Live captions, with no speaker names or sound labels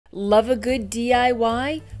Love a good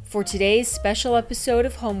DIY? For today's special episode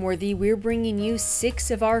of Homeworthy, we're bringing you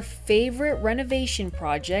 6 of our favorite renovation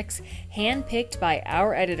projects handpicked by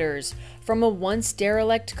our editors. From a once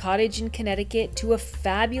derelict cottage in Connecticut to a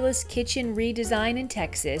fabulous kitchen redesign in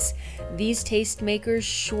Texas, these tastemakers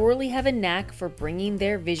surely have a knack for bringing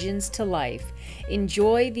their visions to life.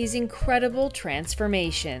 Enjoy these incredible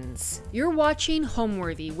transformations. You're watching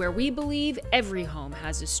Homeworthy, where we believe every home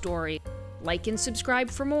has a story. Like and subscribe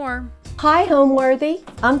for more. Hi Homeworthy,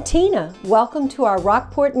 I'm Tina. Welcome to our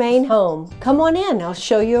Rockport, Maine home. Come on in, I'll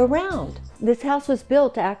show you around. This house was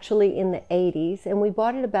built actually in the 80s and we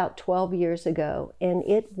bought it about 12 years ago, and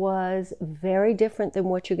it was very different than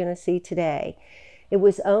what you're going to see today. It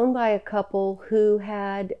was owned by a couple who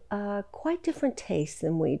had quite different tastes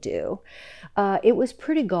than we do. It was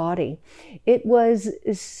pretty gaudy. It was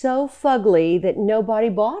so fugly that nobody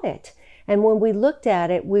bought it. And when we looked at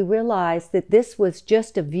it, we realized that this was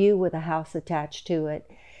just a view with a house attached to it.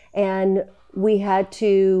 And we had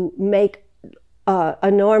to make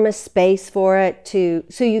enormous space for it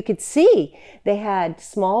so you could see. They had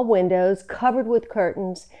small windows covered with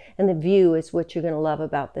curtains, and the view is what you're going to love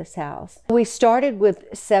about this house. We started with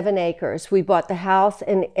 7 acres. We bought the house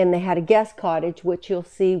and they had a guest cottage, which you'll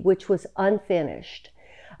see, which was unfinished.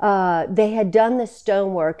 They had done the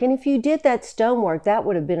stonework, and if you did that stonework, that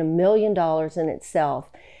would have been $1 million in itself.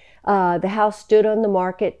 The house stood on the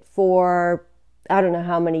market for I don't know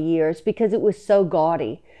how many years because it was so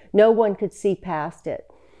gaudy. No one could see past it.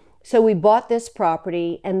 So we bought this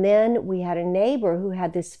property, and then we had a neighbor who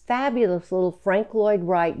had this fabulous little Frank Lloyd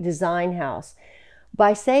Wright design house.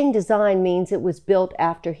 By saying design means it was built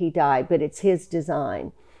after he died, but it's his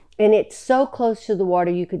design. And it's so close to the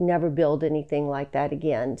water, you could never build anything like that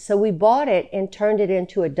again. So we bought it and turned it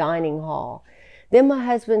into a dining hall. Then my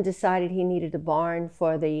husband decided he needed a barn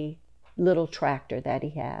for the little tractor that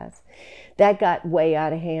he has. That got way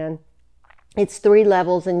out of hand. It's 3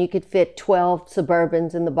 levels and you could fit 12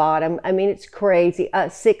 Suburbans in the bottom. I mean, it's crazy.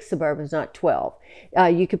 6 Suburbans, not 12.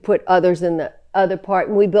 You could put others in the other part,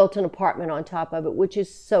 and we built an apartment on top of it, which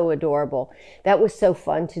is so adorable. That was so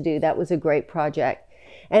fun to do. That was a great project.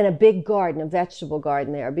 And a big garden, a vegetable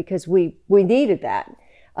garden there, because we needed that.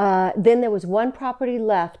 Then there was one property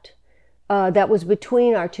left that was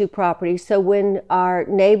between our 2 properties. So when our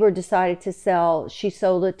neighbor decided to sell, she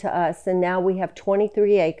sold it to us, and now we have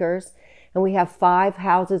 23 acres, and we have 5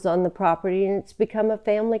 houses on the property, and it's become a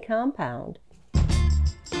family compound.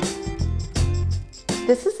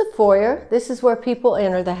 This is the foyer. This is where people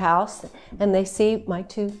enter the house, and they see my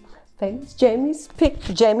 2 famous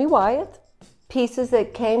Jamie Wyeth pieces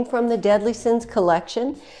that came from the Deadly Sins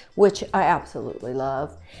collection, which I absolutely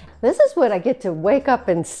love. This is what I get to wake up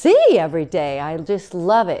and see every day. I just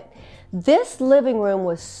love it. This living room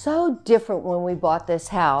was so different when we bought this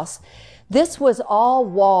house. This was all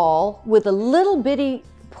wall with a little bitty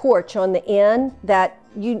porch on the end that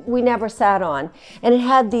we never sat on. And it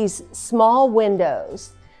had these small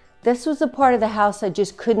windows. This was a part of the house I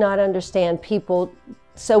just could not understand people.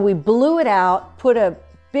 So we blew it out, put a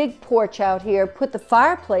big porch out here, put the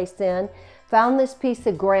fireplace in, found this piece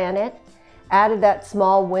of granite, added that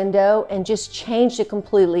small window, and just changed it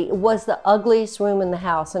completely. It was the ugliest room in the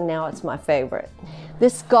house, and now it's my favorite.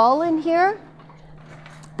 This skull in here,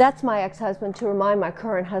 that's my ex-husband to remind my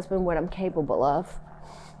current husband what I'm capable of.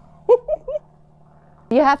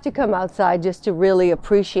 You have to come outside just to really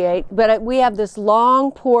appreciate, but we have this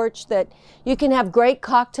long porch that you can have great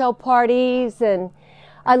cocktail parties, and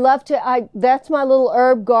I love to, that's my little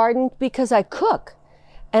herb garden because I cook,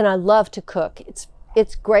 and I love to cook.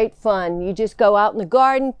 It's great fun. You just go out in the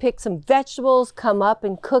garden, pick some vegetables, come up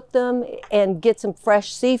and cook them, and get some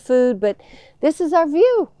fresh seafood, but this is our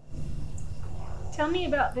view. Tell me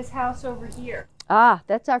about this house over here.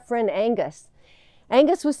 That's our friend Angus.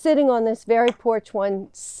 Angus was sitting on this very porch one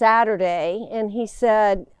Saturday, and he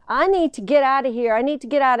said, I need to get out of here. I need to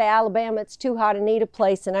get out of Alabama. It's too hot. I need a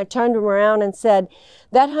place. And I turned him around and said,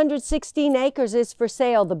 that 116 acres is for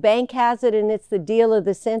sale. The bank has it, and it's the deal of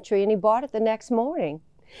the century. And he bought it the next morning.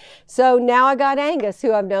 So now I got Angus,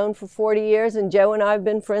 who I've known for 40 years, and Joe and I have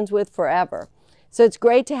been friends with forever. So it's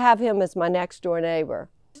great to have him as my next door neighbor.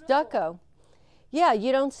 Stucco. Yeah,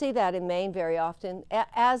 you don't see that in Maine very often.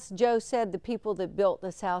 As Joe said, the people that built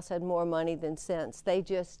this house had more money than sense. They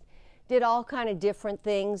just did all kind of different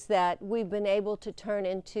things that we've been able to turn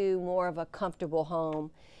into more of a comfortable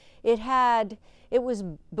home. It was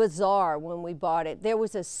bizarre when we bought it. There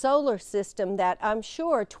was a solar system that I'm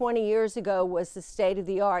sure 20 years ago was the state of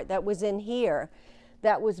the art that was in here,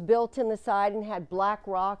 that was built in the side and had black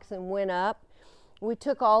rocks and went up. We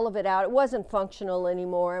took all of it out. It wasn't functional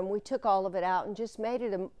anymore, and we took all of it out and just made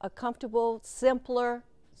it a comfortable, simpler,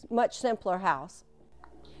 much simpler house.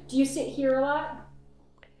 Do you sit here a lot?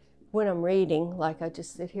 When I'm reading, like I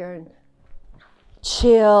just sit here and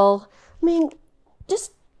chill. I mean,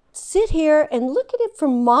 just sit here and look at it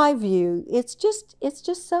from my view. It's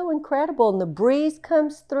just so incredible, and the breeze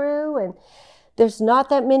comes through, and there's not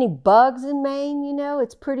that many bugs in Maine, you know.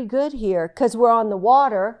 It's pretty good here because we're on the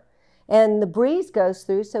water and the breeze goes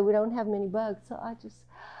through, so we don't have many bugs. So I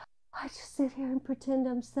just sit here and pretend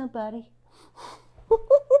I'm somebody.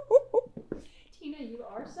 Tina, you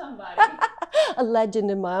are somebody. A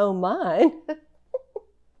legend in my own mind.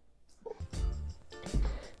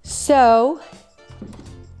 So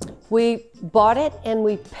we bought it and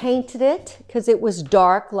we painted it because it was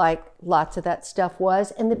dark, like lots of that stuff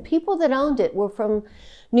was. And the people that owned it were from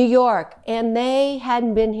New York, and they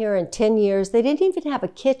hadn't been here in 10 years. They didn't even have a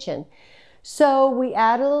kitchen. So we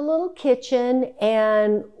added a little kitchen,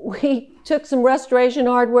 and we took some restoration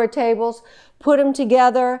hardware tables, put them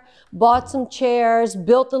together, bought some chairs,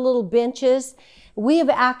 built the little benches. We have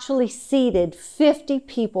actually seated 50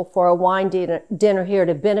 people for a wine dinner here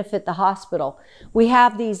to benefit the hospital. We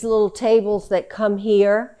have these little tables that come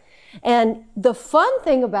here. And the fun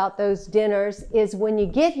thing about those dinners is when you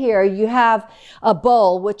get here, you have a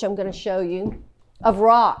bowl, which I'm going to show you, of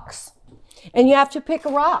rocks. And you have to pick a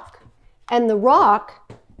rock. And the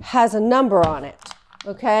rock has a number on it,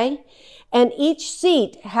 okay? And each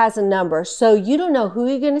seat has a number, so you don't know who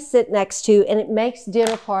you're going to sit next to, and it makes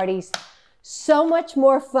dinner parties so much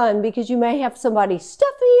more fun because you may have somebody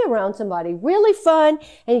stuffy around somebody really fun,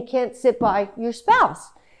 and you can't sit by your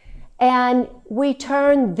spouse. And we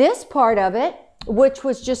turned this part of it, which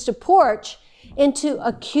was just a porch, into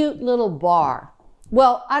a cute little bar.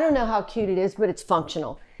 Well, I don't know how cute it is, but it's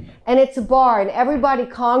functional. And it's a bar, and everybody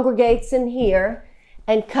congregates in here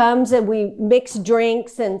and comes, and we mix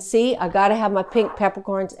drinks. And see, I got to have my pink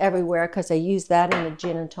peppercorns everywhere because I use that in the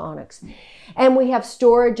gin and tonics. And we have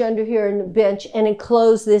storage under here in the bench and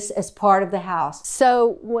enclose this as part of the house.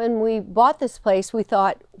 So when we bought this place, we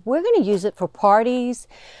thought, we're going to use it for parties.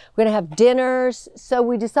 We're going to have dinners. So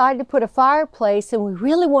we decided to put a fireplace, and we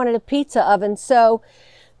really wanted a pizza oven. So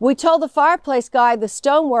we told the fireplace guy, the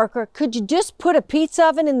stoneworker, could you just put a pizza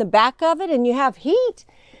oven in the back of it and you have heat?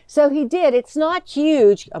 So he did. It's not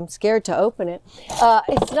huge. I'm scared to open it.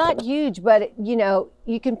 It's not huge, but you know,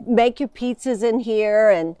 you can make your pizzas in here.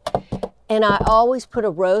 And I always put a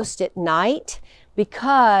roast at night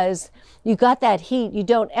because you got that heat. You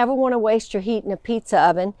don't ever want to waste your heat in a pizza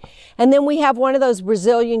oven. And then we have one of those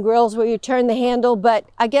Brazilian grills where you turn the handle. But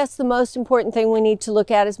I guess the most important thing we need to look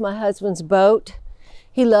at is my husband's boat.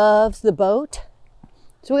 He loves the boat.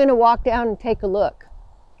 So we're going to walk down and take a look.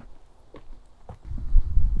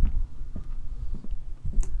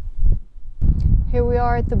 Here we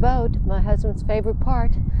are at the boat, my husband's favorite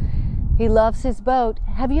part. He loves his boat.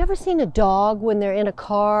 Have you ever seen a dog when they're in a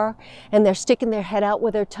car and they're sticking their head out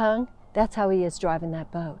with their tongue? That's how he is driving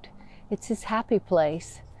that boat. It's his happy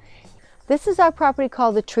place. This is our property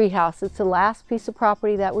called the Treehouse. It's the last piece of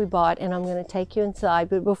property that we bought, and I'm going to take you inside.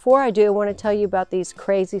 But before I do, I want to tell you about these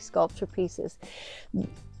crazy sculpture pieces.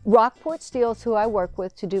 Rockport Steel's who I work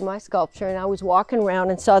with to do my sculpture, and I was walking around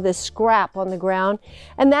and saw this scrap on the ground,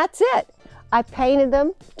 and that's it. I painted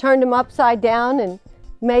them, turned them upside down, and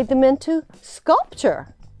made them into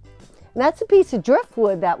sculpture. And that's a piece of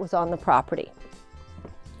driftwood that was on the property.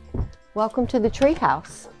 Welcome to the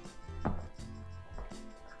Treehouse.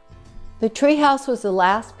 The treehouse was the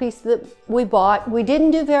last piece that we bought. We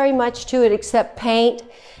didn't do very much to it except paint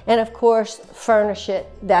and, of course, furnish it.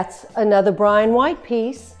 That's another Brian White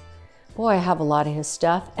piece. Boy, I have a lot of his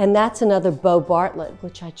stuff. And that's another Bo Bartlett,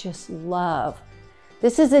 which I just love.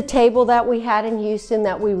 This is a table that we had in Houston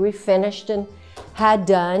that we refinished and had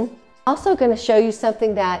done. Also going to show you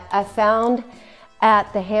something that I found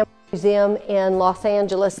at the Hammer Museum in Los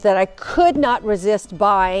Angeles that I could not resist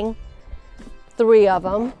buying. 3 of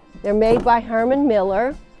them. They're made by Herman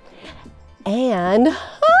Miller. And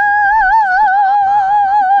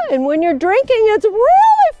when you're drinking, it's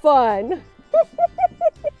really fun.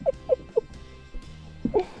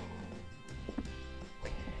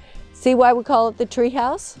 See why we call it the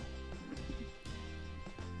Treehouse?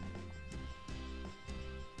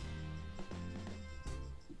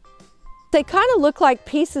 They kind of look like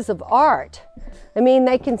pieces of art. I mean,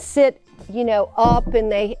 they can sit, you know, up,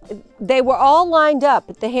 and they were all lined up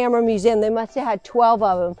at the Hammer Museum. They must have had 12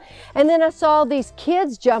 of them. And then I saw these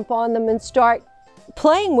kids jump on them and start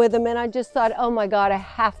playing with them, and I just thought, oh my God, I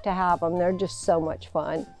have to have them. They're just so much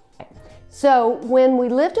fun. So when we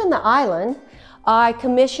lived on the island, I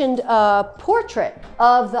commissioned a portrait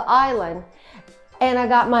of the island, and I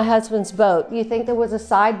got my husband's boat. You think there was a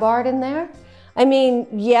sidebar in there? I mean,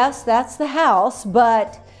 yes, that's the house,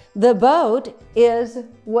 but the boat is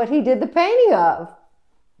what he did the painting of.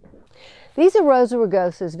 These are Rosa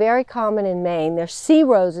rugosas, very common in Maine. They're sea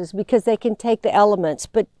roses because they can take the elements,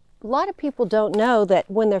 but a lot of people don't know that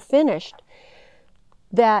when they're finished,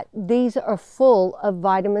 that these are full of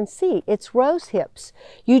vitamin C. It's rose hips.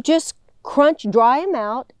 You just dry them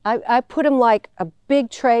out. I put them like a big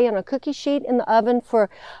tray on a cookie sheet in the oven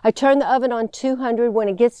I turn the oven on 200 when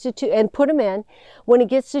it gets to and put them in. When it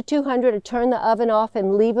gets to 200, I turn the oven off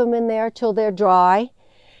and leave them in there till they're dry.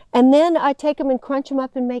 And then I take them and crunch them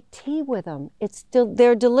up and make tea with them.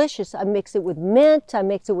 They're delicious. I mix it with mint, I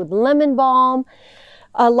mix it with lemon balm,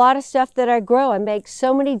 a lot of stuff that I grow. I make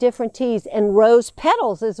so many different teas, and rose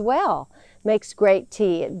petals as well. Makes great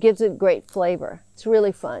tea. It gives it great flavor. It's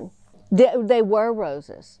really fun. They were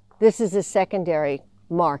roses. This is a secondary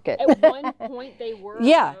market. At one point they were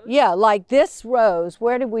Yeah, rose? yeah, like this rose.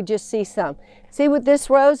 Where did we just see some? See what this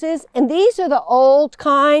rose is? And these are the old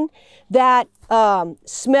kind that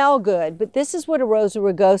smell good, but this is what a Rosa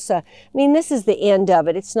rugosa, I mean, this is the end of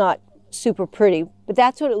it. It's not super pretty, but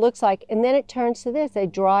that's what it looks like. And then it turns to this, they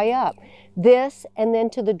dry up. This, and then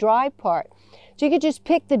to the dry part. So you could just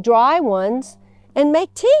pick the dry ones and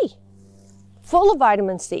make tea, full of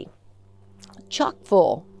vitamin C, chock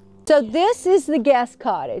full. So this is the guest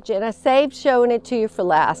cottage, and I saved showing it to you for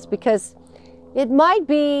last because it might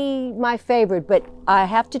be my favorite, but I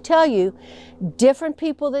have to tell you, different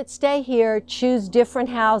people that stay here choose different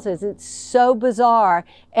houses. It's so bizarre.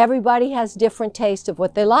 Everybody has different taste of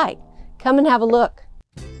what they like. Come and have a look.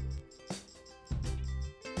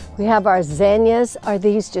 We have our zinnias. Are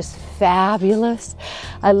these just fabulous?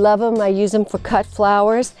 I love them. I use them for cut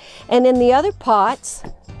flowers. And in the other pots,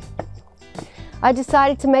 I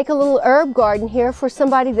decided to make a little herb garden here for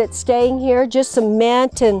somebody that's staying here. Just some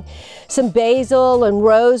mint and some basil and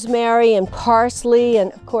rosemary and parsley.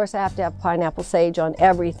 And of course, I have to have pineapple sage on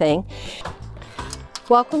everything.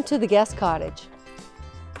 Welcome to the guest cottage.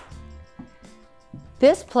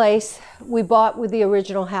 This place we bought with the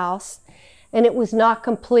original house, and it was not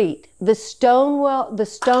complete. The stone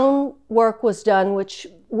work was done, which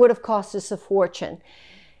would have cost us a fortune.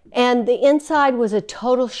 And the inside was a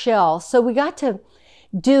total shell. So we got to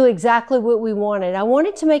do exactly what we wanted. I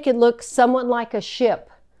wanted to make it look somewhat like a ship,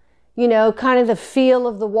 you know, kind of the feel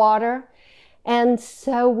of the water. And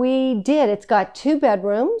so we did. It's got 2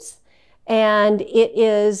 bedrooms, and it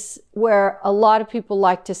is where a lot of people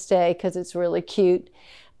like to stay because it's really cute.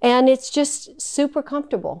 And it's just super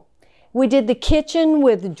comfortable. We did the kitchen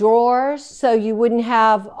with drawers so you wouldn't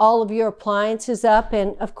have all of your appliances up.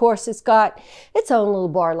 And of course, it's got its own little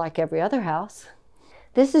bar like every other house.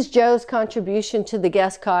 This is Joe's contribution to the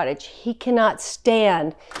guest cottage. He cannot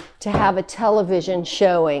stand to have a television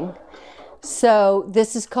showing. So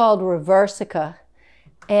this is called Reversica.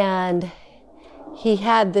 And he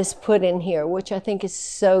had this put in here, which I think is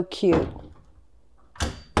so cute.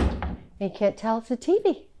 You can't tell it's a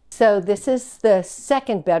TV. So this is the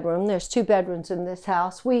 2nd bedroom. There's 2 bedrooms in this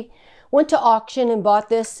house. We went to auction and bought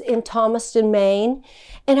this in Thomaston, Maine,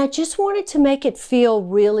 and I just wanted to make it feel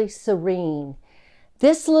really serene.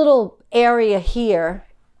 This little area here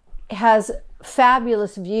has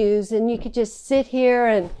fabulous views, and you could just sit here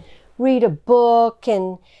and read a book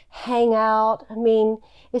and hang out. I mean,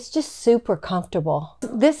 it's just super comfortable.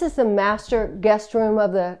 This is the master guest room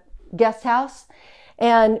of the guest house.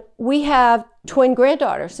 And we have twin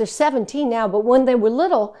granddaughters. They're 17 now, but when they were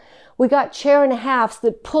little, we got 1.5 chairs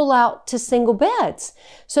that pull out to single beds.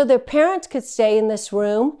 So their parents could stay in this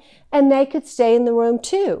room and they could stay in the room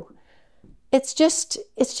too. It's just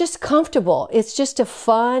comfortable. It's just a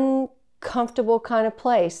fun, comfortable kind of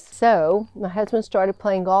place. So my husband started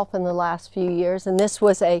playing golf in the last few years, and this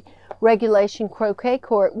was a regulation croquet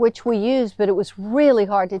court, which we used, but it was really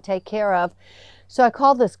hard to take care of. So I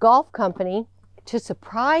called this golf company. To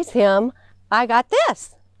surprise him, I got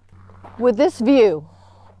this with this view.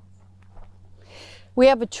 We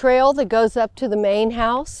have a trail that goes up to the main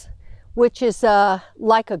house, which is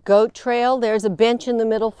like a goat trail. There's a bench in the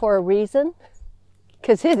middle for a reason,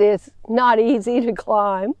 because it is not easy to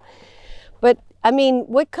climb. But I mean,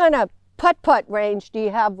 what kind of putt-putt range do you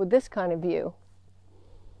have with this kind of view?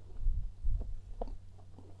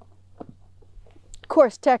 Of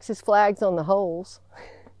course, Texas flags on the holes.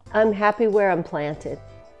 I'm happy where I'm planted.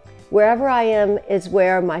 Wherever I am is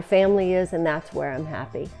where my family is, and that's where I'm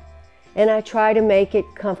happy. And I try to make it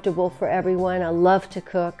comfortable for everyone. I love to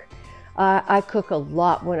cook. I cook a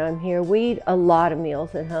lot when I'm here. We eat a lot of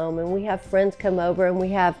meals at home, and we have friends come over, and we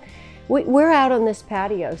We're out on this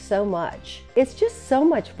patio so much. It's just so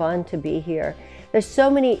much fun to be here. There's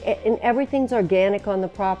so many, and everything's organic on the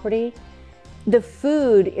property. The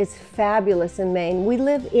food is fabulous in Maine. We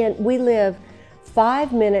live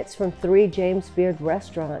 5 minutes from 3 James Beard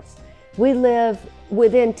restaurants. We live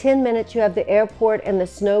within 10 minutes, you have the airport and the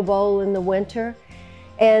Snow Bowl in the winter.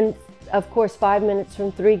 And of course, 5 minutes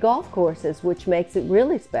from 3 golf courses, which makes it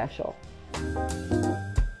really special.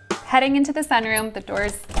 Heading into the sunroom, the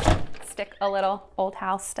doors stick a little old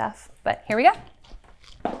house stuff, but here we go.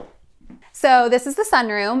 So this is the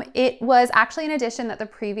sunroom. It was actually an addition that the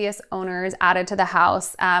previous owners added to the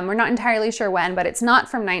house. We're not entirely sure when, but it's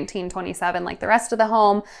not from 1927 like the rest of the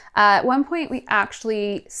home. At one point, we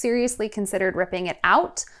actually seriously considered ripping it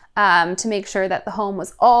out to make sure that the home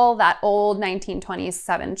was all that old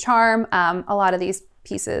 1927 charm. A lot of these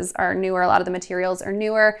pieces are newer, a lot of the materials are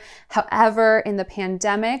newer. However, in the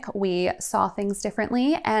pandemic, we saw things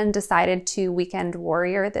differently and decided to weekend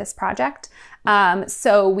warrior this project.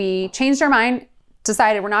 So we changed our mind,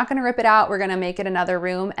 decided we're not going to rip it out, we're going to make it another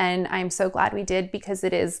room, and I'm so glad we did because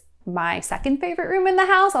it is my second favorite room in the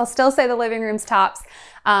house. I'll still say the living room's tops,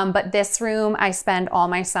 but this room I spend all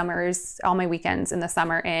my summers, all my weekends in the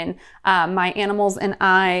summer in. My animals and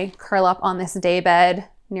I curl up on this day bed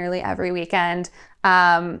nearly every weekend.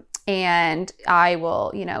 And I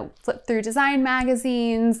will, flip through design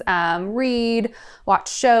magazines, read,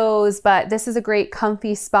 watch shows, but this is a great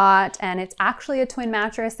comfy spot, and it's actually a twin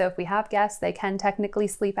mattress. So if we have guests, they can technically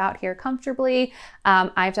sleep out here comfortably.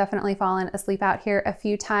 I've definitely fallen asleep out here a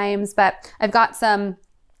few times, but I've got some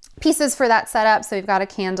pieces for that setup. So we've got a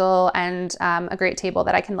candle and a great table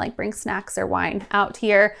that I can bring snacks or wine out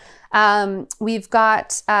here. We've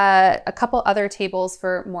got a couple other tables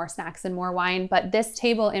for more snacks and more wine, but this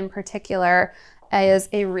table in particular is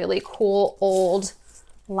a really cool old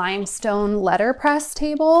limestone letterpress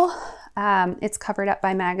table. It's covered up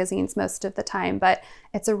by magazines most of the time, but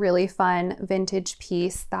it's a really fun vintage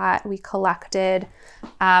piece that we collected.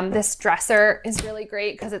 This dresser is really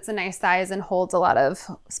great because it's a nice size and holds a lot of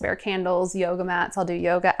spare candles, yoga mats. I'll do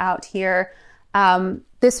yoga out here.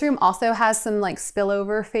 This room also has some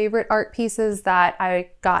spillover favorite art pieces that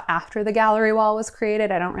I got after the gallery wall was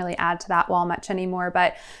created. I don't really add to that wall much anymore,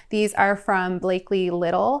 but these are from Blakely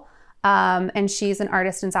Little. And she's an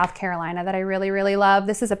artist in South Carolina that I really, really love.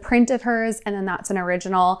 This is a print of hers, and then that's an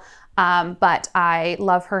original. But I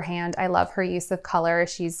love her hand. I love her use of color.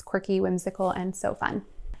 She's quirky, whimsical, and so fun.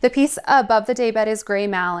 The piece above the daybed is gray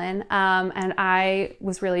malin, and I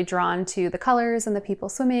was really drawn to the colors and the people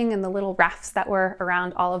swimming and the little rafts that were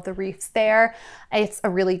around all of the reefs there. It's a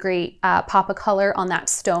really great pop of color on that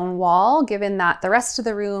stone wall, given that the rest of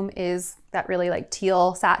the room is that really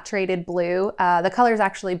teal saturated blue. The color is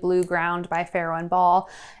actually Blue Ground by Farrow and Ball,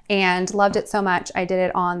 and loved it so much I did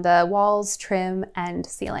it on the walls, trim, and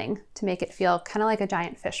ceiling to make it feel kind of like a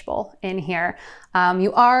giant fishbowl in here.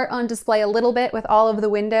 You are on display a little bit with all of the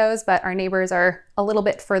windows, but our neighbors are a little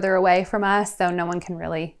bit further away from us, so no one can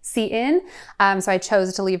really see in. So I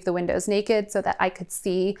chose to leave the windows naked so that I could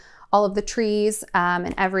see all of the trees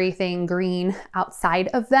and everything green outside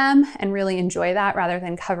of them and really enjoy that rather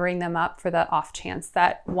than covering them up for the off chance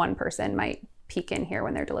that one person might peek in here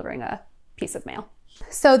when they're delivering a piece of mail.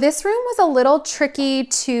 So this room was a little tricky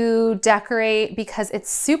to decorate because it's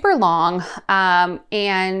super long,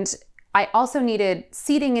 and I also needed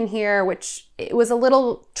seating in here, which it was a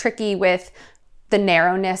little tricky with the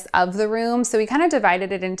narrowness of the room. So we kind of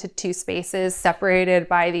divided it into 2 spaces separated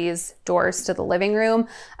by these doors to the living room.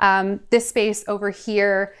 This space over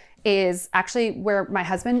here is actually where my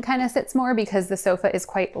husband kind of sits more because the sofa is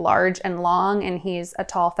quite large and long, and he's a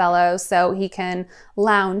tall fellow, so he can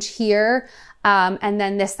lounge here. And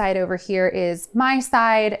then this side over here is my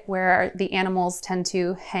side where the animals tend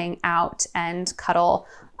to hang out and cuddle.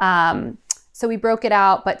 So we broke it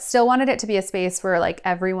out, but still wanted it to be a space where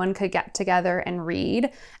everyone could get together and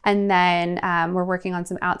read. And then we're working on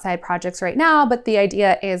some outside projects right now, but the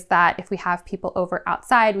idea is that if we have people over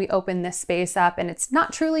outside, we open this space up, and it's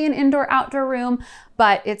not truly an indoor-outdoor room,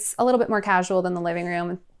 but it's a little bit more casual than the living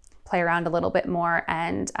room, play around a little bit more,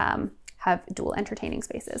 and have dual entertaining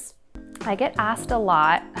spaces. I get asked a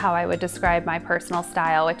lot how I would describe my personal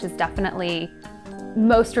style, which is definitely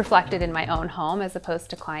most reflected in my own home as opposed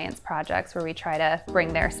to clients' projects where we try to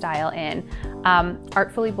bring their style in.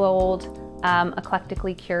 Artfully bold,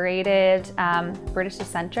 eclectically curated, British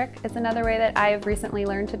eccentric is another way that I've recently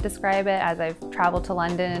learned to describe it as I've traveled to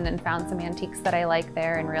London and found some antiques that I like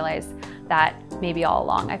there and realized that maybe all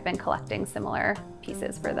along I've been collecting similar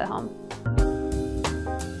pieces for the home.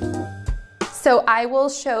 So I will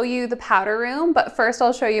show you the powder room, but first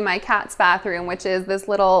I'll show you my cat's bathroom, which is this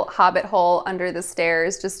little hobbit hole under the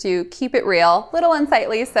stairs, just to keep it real. Little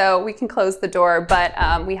unsightly, so we can close the door, but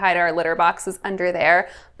we hide our litter boxes under there.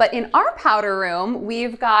 But in our powder room,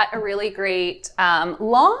 we've got a really great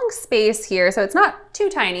long space here. So it's not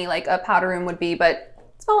too tiny like a powder room would be,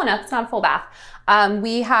 but small enough, it's not a full bath.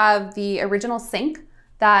 We have the original sink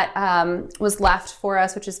that was left for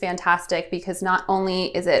us, which is fantastic because not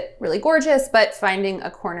only is it really gorgeous, but finding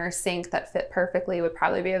a corner sink that fit perfectly would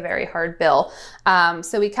probably be a very hard bill.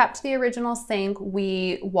 So we kept the original sink.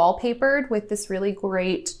 We wallpapered with this really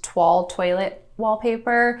great Toile toilet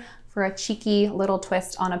wallpaper for a cheeky little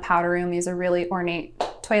twist on a powder room. These are really ornate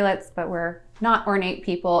toilets, but we're not ornate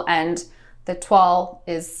people, and the Toile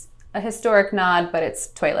is a historic nod, but it's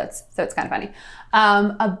toilets, so it's kind of funny.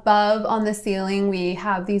 Above on the ceiling, we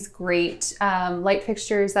have these great light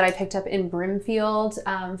fixtures that I picked up in Brimfield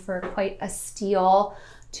for quite a steal.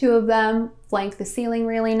 2 of them flank the ceiling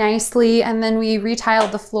really nicely, and then we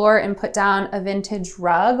retiled the floor and put down a vintage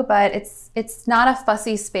rug, but it's not a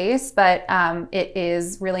fussy space, but it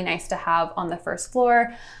is really nice to have on the first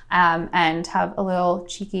floor and have a little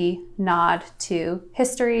cheeky nod to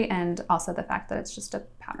history and also the fact that it's just a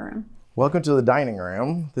powder room. Welcome to the dining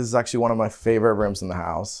room. This is actually one of my favorite rooms in the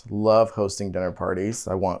house. Love hosting dinner parties.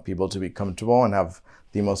 I want people to be comfortable and have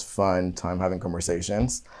the most fun time having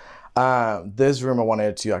conversations. This room, I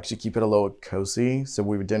wanted to actually keep it a little cozy, so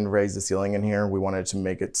we didn't raise the ceiling in here. We wanted to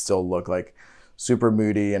make it still look like super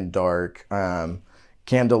moody and dark,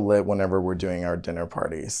 candle lit whenever we're doing our dinner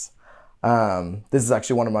parties. This is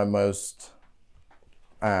actually one of my most,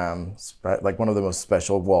 one of the most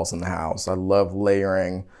special walls in the house. I love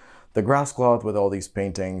layering the grass cloth with all these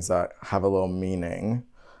paintings that have a little meaning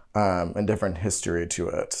and different history to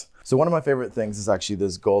it. So one of my favorite things is actually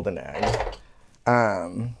this golden egg.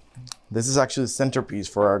 This is actually the centerpiece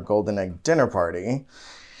for our golden egg dinner party.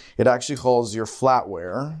 It actually holds your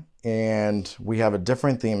flatware, and we have a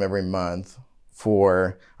different theme every month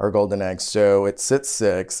for our golden eggs. So it sits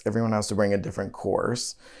 6, everyone has to bring a different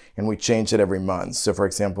course, and we change it every month. So for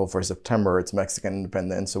example, for September, it's Mexican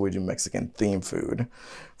Independence, so we do Mexican themed food.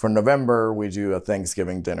 For November, we do a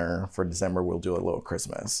Thanksgiving dinner. For December, we'll do a little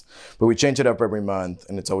Christmas. But we change it up every month,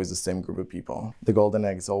 and it's always the same group of people. The golden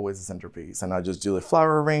egg is always the centerpiece, and I just do the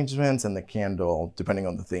flower arrangements and the candle, depending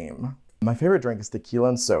on the theme. My favorite drink is tequila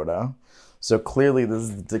and soda. So clearly this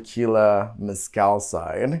is the tequila mezcal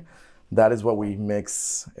side. That is what we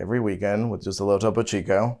mix every weekend with just a little Topo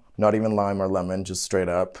Chico, not even lime or lemon, just straight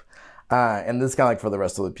up. And this is kind of like for the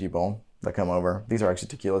rest of the people that come over. These are actually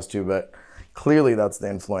tequilas too, but clearly that's the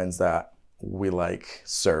influence that we like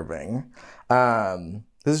serving.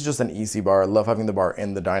 This is just an easy bar. I love having the bar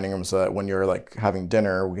in the dining room so that when you're like having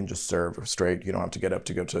dinner, we can just serve straight. You don't have to get up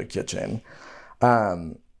to go to the kitchen.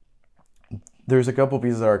 There's a couple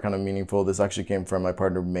pieces that are kind of meaningful. This actually came from my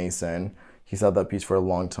partner, Mason. He's had that piece for a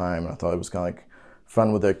long time, and I thought it was kind of like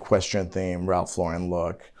fun with a equestrian theme, Ralph Lauren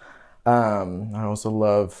look. I also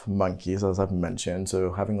love monkeys, as I've mentioned,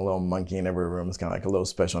 so having a little monkey in every room is kind of like a little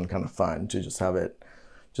special and kind of fun to just have it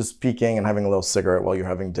just peeking and having a little cigarette while you're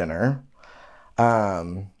having dinner.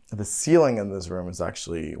 The ceiling in this room is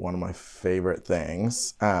actually one of my favorite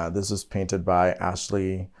things. This was painted by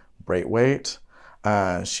Ashley Braithwaite.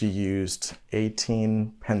 She used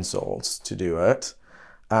 18 pencils to do it.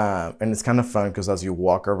 And it's kind of fun because as you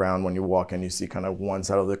walk around, when you walk in, you see kind of one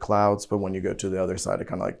side of the clouds, but when you go to the other side, it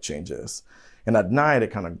kind of like changes. And at night,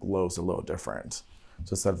 it kind of glows a little different.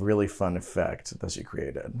 So it's a really fun effect that she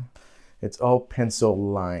created. It's all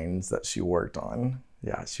pencil lines that she worked on.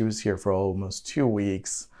 Yeah, she was here for almost 2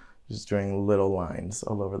 weeks, just doing little lines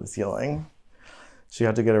all over the ceiling. She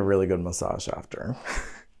had to get a really good massage after.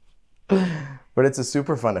 But it's a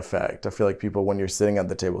super fun effect. I feel like people, when you're sitting at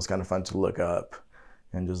the table, it's kind of fun to look up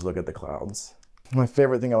and just look at the clouds. My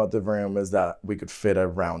favorite thing about the room is that we could fit a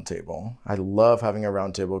round table. I love having a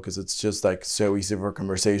round table because it's just like so easy for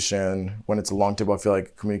conversation. When it's a long table, I feel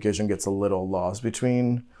like communication gets a little lost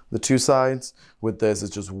between the two sides. With this,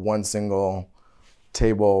 it's just one single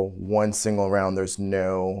table, one single round. There's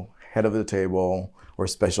no head of the table or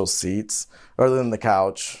special seats other than the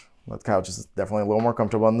couch. The couch is definitely a little more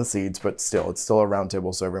comfortable than the seats, but still, it's still a round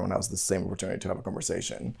table, so everyone has the same opportunity to have a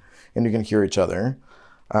conversation. And you can hear each other.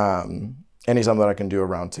 Anytime that I can do a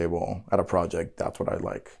round table at a project, that's what I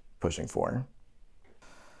like pushing for.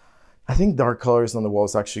 I think dark colors on the wall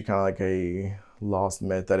is actually kind of like a lost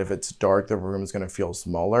myth that if it's dark, the room is going to feel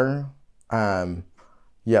smaller.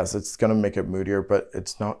 Yes, it's going to make it moodier, but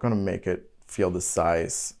it's not going to make it feel the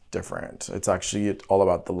size different. It's actually all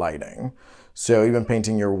about the lighting. So even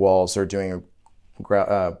painting your walls or doing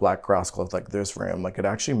black grass cloth like this room, like it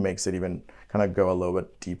actually makes it even kind of go a little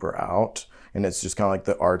bit deeper out, and it's just kind of like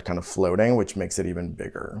the art kind of floating, which makes it even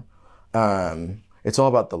bigger. It's all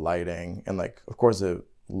about the lighting and like, of course, the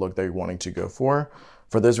look that you're wanting to go for.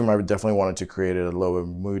 For this room, I would definitely wanted to create it a little bit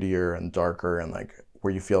moodier and darker and like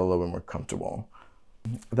where you feel a little bit more comfortable.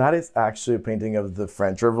 That is actually a painting of the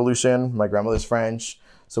French Revolution. My grandmother's French.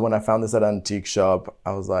 So when I found this at an antique shop,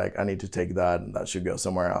 I was like, I need to take that and that should go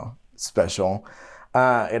somewhere else special.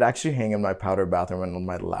 It actually hung in my powder bathroom in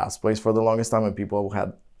my last place for the longest time, and people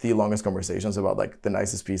had the longest conversations about like the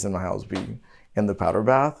nicest piece in my house being in the powder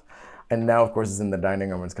bath. And now, of course, it's in the dining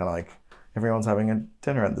room. It's kind of like everyone's having a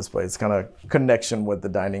dinner at this place. It's kind of connection with the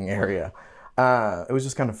dining area. It was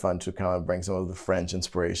just kind of fun to kind of bring some of the French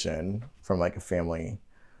inspiration from like a family,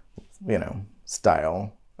 you know,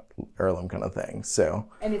 style heirloom kind of thing. So,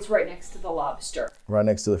 and it's right next to the lobster. Right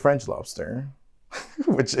next to the French lobster,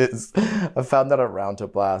 which is, I found that at Round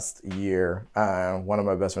Top last year. One of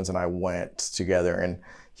my best friends and I went together, and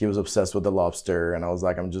he was obsessed with the lobster, and I was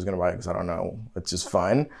like, I'm just gonna buy it because I don't know, it's just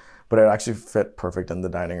fun. But it actually fit perfect in the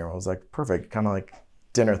dining room. I was like, perfect, kind of like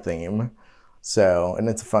dinner theme. So, and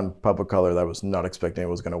it's a fun pop of color that I was not expecting it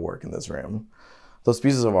was gonna work in this room. Those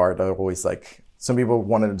pieces of art are always like, some people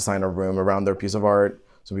wanted to design a room around their piece of art.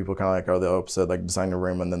 Some people kind of like are the opposite, like design a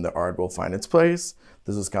room and then the art will find its place.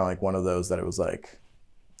 This is kind of like one of those that it was like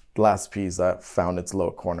the last piece that found its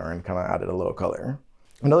little corner and kind of added a little color.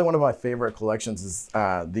 Another one of my favorite collections is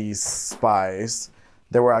these spies.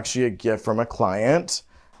 They were actually a gift from a client.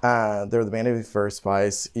 They're the Vanity Fair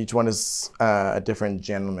spies. Each one is a different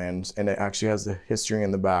gentleman, and it actually has the history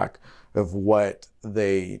in the back of what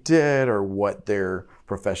they did or what their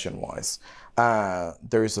profession was.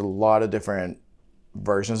 There's a lot of different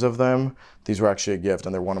versions of them. These were actually a gift,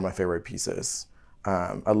 and they're one of my favorite pieces.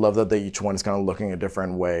 I love that each one is kind of looking a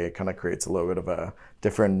different way. It kind of creates a little bit of a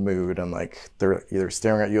different mood, and like they're either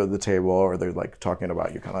staring at you at the table or they're like talking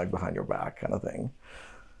about you kind of like behind your back kind of thing.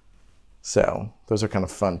 So those are kind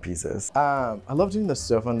of fun pieces. I love doing the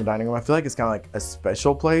sofa in the dining room. I feel like it's kind of like a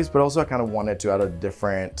special place, but also I kind of wanted to add a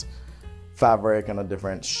different fabric and a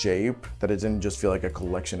different shape, that it didn't just feel like a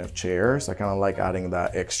collection of chairs. I kind of like adding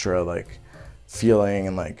that extra like feeling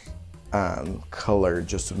and like color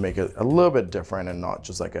just to make it a little bit different and not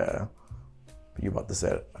just like a, you bought the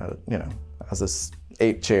set, you know, has this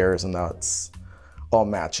 8 chairs and that's all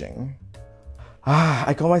matching.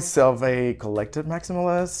 I call myself a collected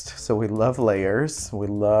maximalist. So we love layers. We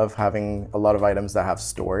love having a lot of items that have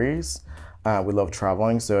stories. We love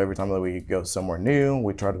traveling. So every time that we go somewhere new,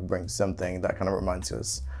 we try to bring something that kind of reminds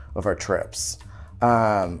us of our trips.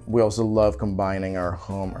 We also love combining our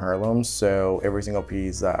home heirlooms. So every single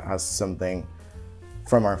piece that has something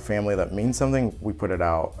from our family that means something, we put it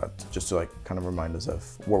out just to like kind of remind us of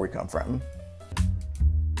where we come from.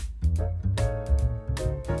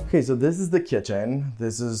 Okay, so this is the kitchen.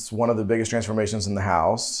 This is one of the biggest transformations in the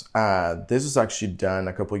house. This was actually done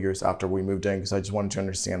a couple years after we moved in because I just wanted to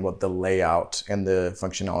understand what the layout and the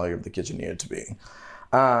functionality of the kitchen needed to be.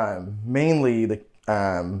 Mainly,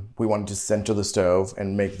 we wanted to center the stove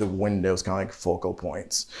and make the windows kind of like focal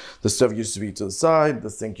points. The stove used to be to the side, the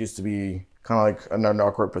sink used to be kind of like in an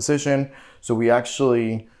awkward position. So we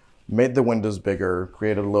actually made the windows bigger,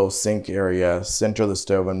 created a little sink area, center the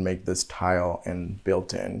stove, and make this tile and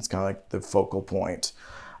built in. It's kind of like the focal point.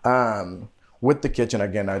 With the kitchen,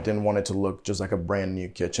 again, I didn't want it to look just like a brand new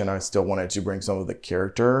kitchen. I still wanted to bring some of the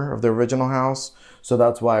character of the original house. So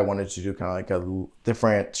that's why I wanted to do kind of like a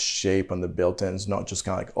different shape on the built-ins, not just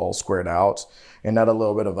kind of like all squared out, and add a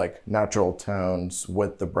little bit of like natural tones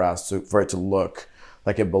with the brass for it to look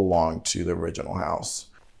like it belonged to the original house.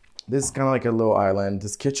 This is kind of like a little island.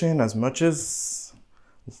 This kitchen, as much as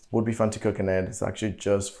it would be fun to cook in it, it's actually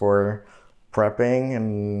just for prepping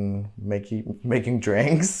and making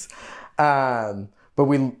drinks. But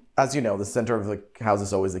we, as you know, the center of the house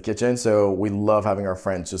is always the kitchen. So we love having our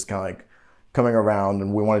friends just kind of like coming around,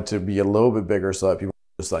 and we wanted to be a little bit bigger so that people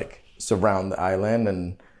just like surround the island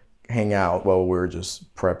and hang out while we're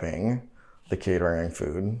just prepping the catering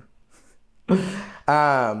food.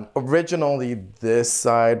 Originally, this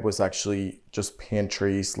side was actually just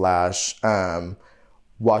pantry slash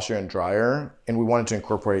washer and dryer, and we wanted to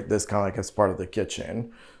incorporate this kind of like as part of the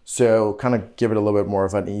kitchen. So kind of give it a little bit more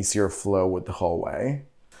of an easier flow with the hallway.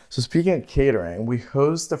 So speaking of catering, we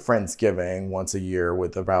host a Friendsgiving once a year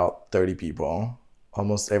with about 30 people.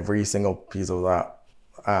 Almost every single piece of that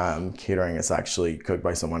catering is actually cooked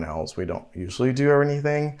by someone else. We don't usually do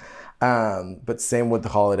anything. But same with the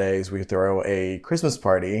holidays, we throw a Christmas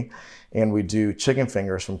party and we do chicken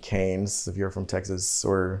fingers from Cane's. If you're from Texas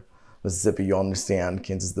or Mississippi, you'll understand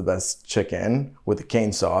Cane's is the best chicken with the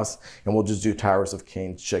cane sauce. And we'll just do towers of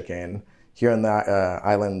Cane's chicken here in that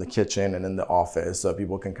island in the kitchen and in the office, so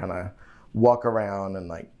people can kind of walk around and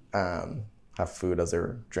like have food as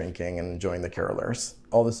they're drinking and enjoying the carolers.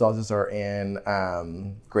 All the sauces are in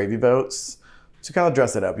gravy boats to kind of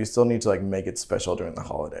dress it up. You still need to like make it special during the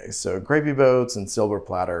holidays. So gravy boats and silver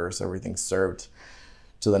platters, everything served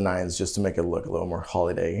to the nines just to make it look a little more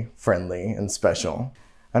holiday friendly and special.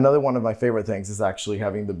 Another one of my favorite things is actually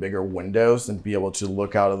having the bigger windows and be able to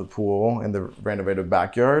look out of the pool in the renovated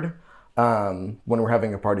backyard. When we're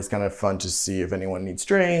having a party, it's kind of fun to see if anyone needs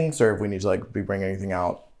drinks or if we need to like be bringing anything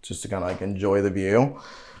out just to kind of like enjoy the view.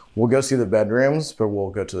 We'll go see the bedrooms, but we'll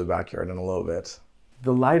go to the backyard in a little bit.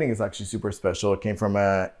 The lighting is actually super special. It came from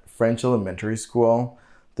a French elementary school.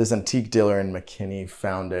 This antique dealer in McKinney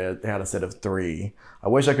found it. They had a set of 3. I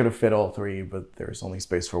wish I could have fit all 3, but there's only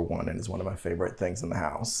space for 1, and it's one of my favorite things in the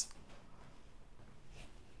house.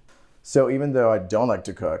 So even though I don't like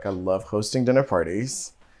to cook, I love hosting dinner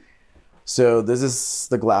parties. So this is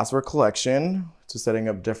the glassware collection, to setting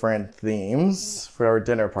up different themes for our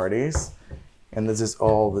dinner parties. And this is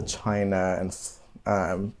all the china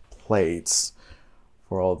and plates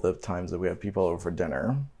for all the times that we have people over for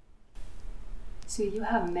dinner. So you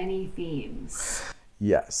have many themes.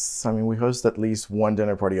 Yes, I mean, we host at least 1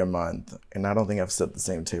 dinner party a month, and I don't think I've set the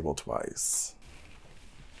same table twice.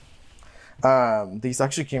 These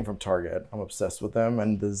actually came from Target. I'm obsessed with them,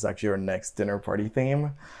 and this is actually our next dinner party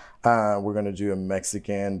theme. We're gonna do a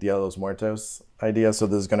Mexican Dia de los Muertos idea, so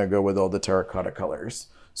this is gonna go with all the terracotta colors.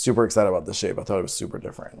 Super excited about the shape. I thought it was super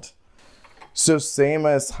different. So same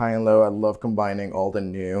as high and low, I love combining old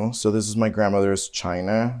and new. So this is my grandmother's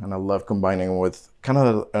china, and I love combining with kind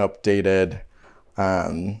of an updated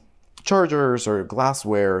chargers or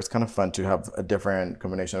glassware. It's kind of fun to have a different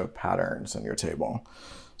combination of patterns on your table.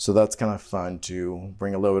 So that's kind of fun to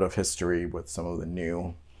bring a little bit of history with some of the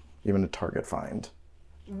new, even a Target find.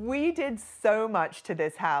 We did so much to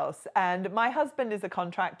this house, and my husband is a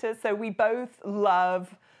contractor, so we both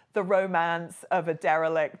love the romance of a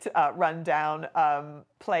derelict, rundown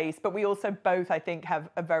place, but we also both, I think, have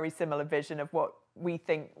a very similar vision of what we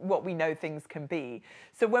know things can be.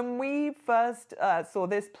 So when we first saw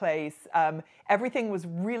this place, everything was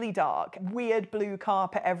really dark, weird blue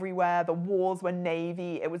carpet everywhere, the walls were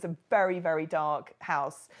navy, it was a very, very dark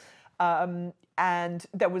house. And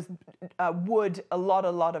there was wood, a lot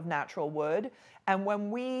of natural wood. And when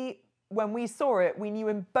we saw it, we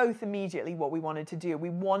knew both immediately what we wanted to do. We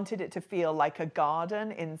wanted it to feel like a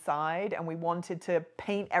garden inside, and we wanted to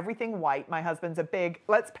paint everything white. My husband's a big,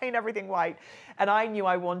 let's paint everything white. And I knew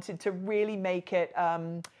I wanted to really make it,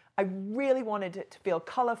 I really wanted it to feel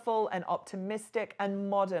colorful and optimistic and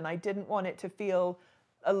modern. I didn't want it to feel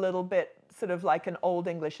a little bit sort of like an old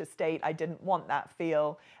English estate. I didn't want that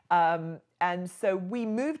feel. And so we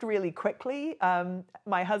moved really quickly.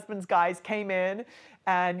 My husband's guys came in,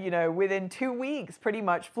 and within 2 weeks, pretty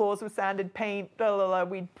much floors were sanded, paint,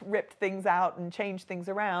 we ripped things out and changed things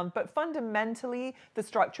around. But fundamentally, the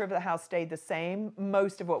structure of the house stayed the same.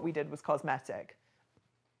 Most of what we did was cosmetic.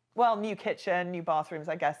 Well, new kitchen, new bathrooms,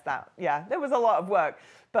 I guess that, yeah, there was a lot of work.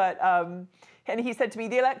 But, and he said to me,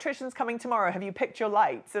 the electrician's coming tomorrow, have you picked your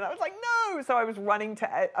lights? And I was like, no! So I was running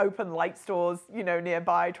to open light stores,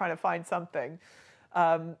 nearby, trying to find something.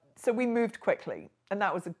 So we moved quickly, and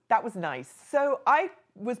that was nice. So I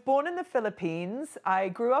was born in the Philippines. I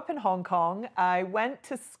grew up in Hong Kong. I went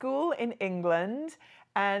to school in England,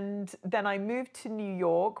 and then I moved to New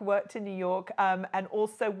York, worked in New York, and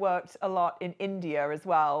also worked a lot in India as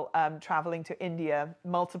well, traveling to India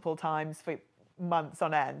multiple times for months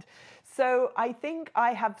on end. So I think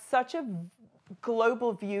I have such a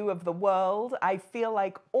global view of the world. I feel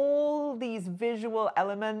like all these visual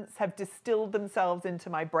elements have distilled themselves into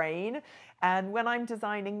my brain. And when I'm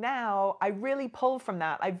designing now, I really pull from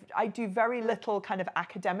that. I do very little kind of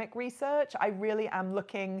academic research. I really am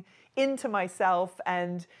looking into myself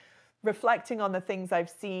and reflecting on the things I've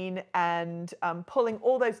seen and pulling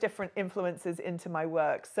all those different influences into my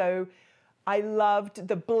work. So I loved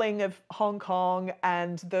the bling of Hong Kong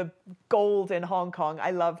and the gold in Hong Kong. I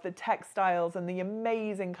love the textiles and the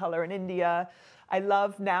amazing color in India. I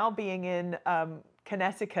love now being in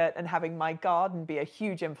Connecticut and having my garden be a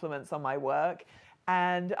huge influence on my work.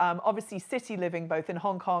 And obviously city living both in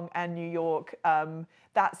Hong Kong and New York,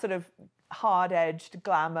 that sort of hard-edged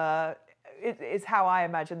glamour is how I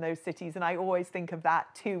imagine those cities. And I always think of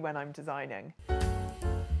that too when I'm designing.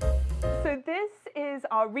 So this is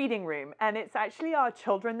our reading room, and it's actually our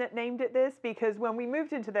children that named it this, because when we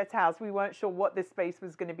moved into this house, we weren't sure what this space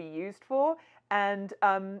was going to be used for. And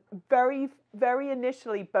very, very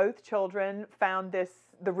initially, both children found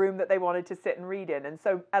the room that they wanted to sit and read in. And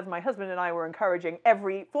so as my husband and I were encouraging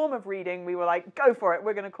every form of reading, we were like, go for it.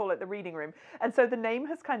 We're going to call it the reading room. And so the name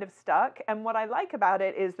has kind of stuck. And what I like about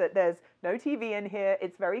it is that there's no TV in here.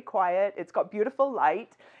 It's very quiet. It's got beautiful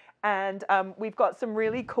light. And we've got some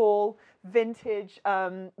really cool vintage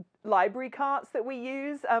library carts that we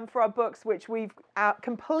use for our books, which we've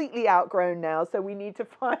completely outgrown now. So we need to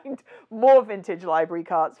find more vintage library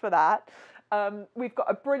carts for that. We've got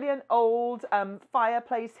a brilliant old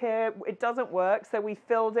fireplace here. It doesn't work, so we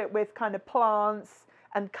filled it with kind of plants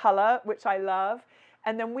and color, which I love.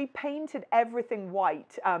 And then we painted everything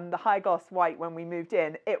white, the high gloss white when we moved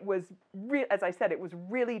in. It was, as I said, it was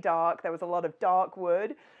really dark. There was a lot of dark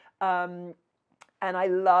wood. And I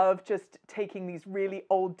love just taking these really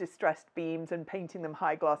old distressed beams and painting them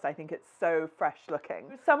high gloss. I think it's so fresh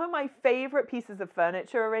looking. Some of my favorite pieces of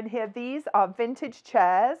furniture are in here. These are vintage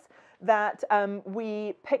chairs that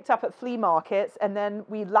we picked up at flea markets, and then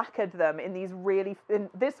we lacquered them in these really,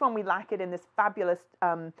 this one we lacquered in this fabulous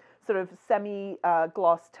sort of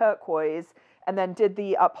semi-gloss turquoise, and then did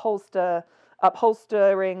the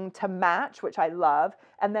upholstering to match, which I love.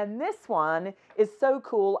 And then this one is so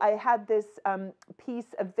cool. I had this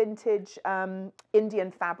piece of vintage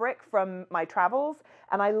Indian fabric from my travels,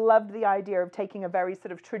 and I loved the idea of taking a very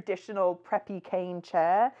sort of traditional preppy cane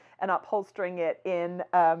chair and upholstering it in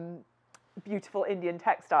beautiful Indian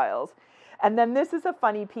textiles. And then this is a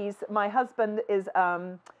funny piece. My husband is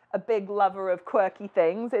a big lover of quirky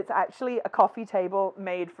things. It's actually a coffee table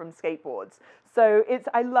made from skateboards. So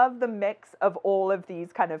I love the mix of all of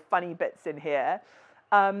these kind of funny bits in here.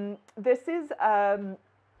 This is a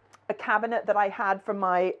cabinet that I had from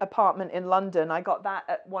my apartment in London. I got that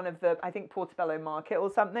at one of the, I think, Portobello Market or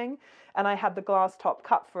something, and I had the glass top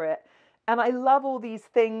cut for it. And I love all these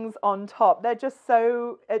things on top. They're just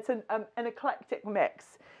so, it's an eclectic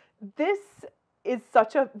mix. This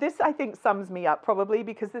I think sums me up probably,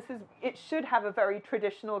 because it should have a very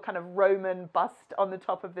traditional kind of Roman bust on the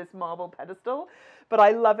top of this marble pedestal, but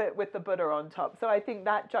I love it with the Buddha on top. So I think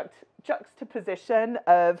that juxtaposition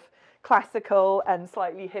of classical and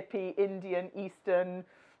slightly hippie Indian Eastern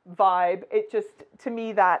vibe, it just, to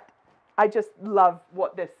me, that I just love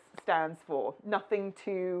what this stands for. Nothing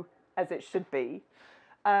too as it should be.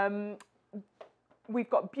 We've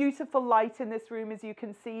got beautiful light in this room, as you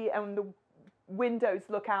can see, and the windows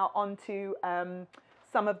look out onto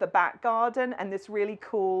some of the back garden, and this really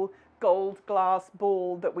cool gold glass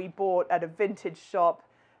ball that we bought at a vintage shop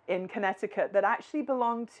in Connecticut that actually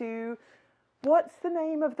belonged to, what's the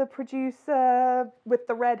name of the producer with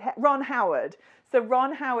the red hair? Ron Howard. So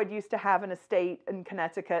Ron Howard used to have an estate in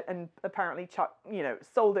Connecticut, and apparently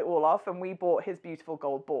sold it all off, and we bought his beautiful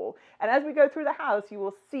gold ball. And as we go through the house, you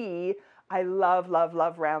will see I love, love,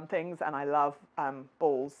 love round things, and I love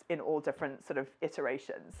balls in all different sort of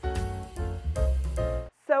iterations.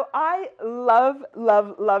 So I love,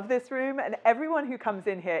 love, love this room, and everyone who comes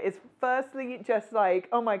in here is firstly just like,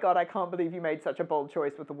 oh my God, I can't believe you made such a bold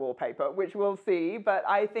choice with the wallpaper, which we'll see, but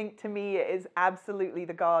I think to me it is absolutely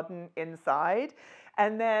the garden inside.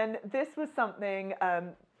 And then this was something,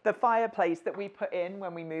 the fireplace that we put in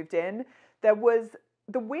when we moved in, there was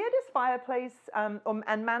the weirdest fireplace and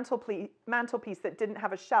mantelpiece that didn't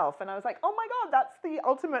have a shelf. And I was like, oh my God, that's the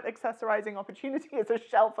ultimate accessorizing opportunity, is a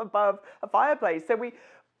shelf above a fireplace. So we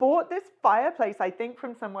bought this fireplace, I think,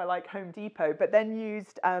 from somewhere like Home Depot, but then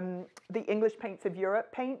used the English Paints of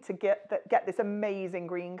Europe paint to get this amazing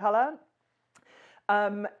green color.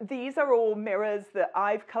 These are all mirrors that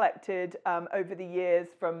I've collected over the years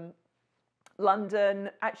from London,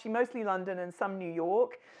 actually mostly London and some New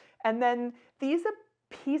York. And then these are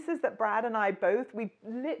pieces that Brad and I we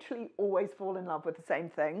literally always fall in love with the same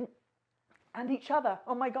thing and each other.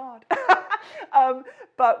 Oh my God.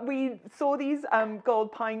 But we saw these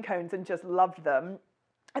gold pine cones and just loved them.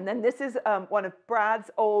 And then this is one of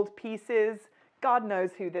Brad's old pieces. God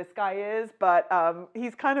knows who this guy is, but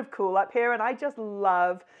he's kind of cool up here. And I just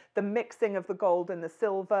love the mixing of the gold and the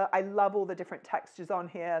silver. I love all the different textures on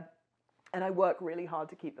here. And I work really hard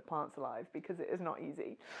to keep the plants alive because it is not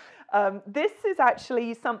easy. This is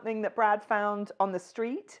actually something that Brad found on the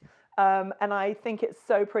street. And I think it's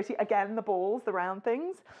so pretty. Again, the balls, the round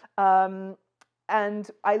things. And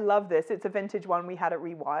I love this. It's a vintage one. We had it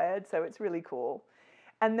rewired, so it's really cool.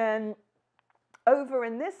 And then over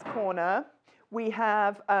in this corner, we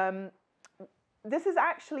have, this is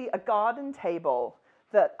actually a garden table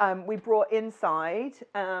that we brought inside.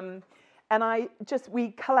 And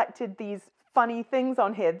we collected these funny things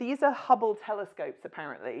on here. These are Hubble telescopes,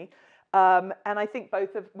 apparently. And I think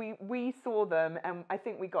we saw them, and I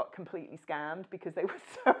think we got completely scammed because they were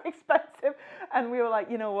so expensive. And we were like,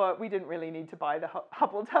 you know what, we didn't really need to buy the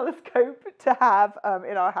Hubble telescope to have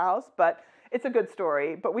in our house, but it's a good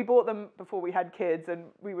story. But we bought them before we had kids, and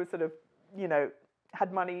we were sort of,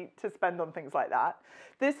 had money to spend on things like that.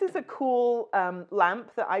 This is a cool lamp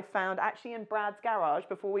that I found actually in Brad's garage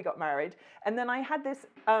before we got married. And then I had this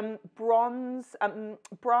brass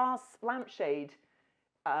lampshade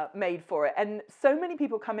made for it. And so many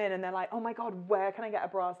people come in and they're like, oh my God, where can I get a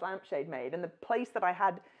brass lampshade made? And the place that I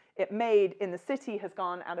had it made in the city has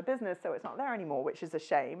gone out of business, so it's not there anymore, which is a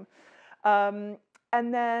shame. And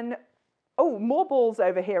then, more balls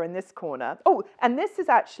over here in this corner. Oh, and this is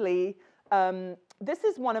actually, this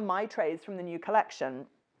is one of my trays from the new collection.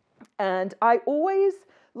 And I always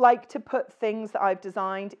like to put things that I've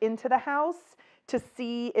designed into the house to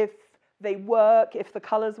see if they work, if the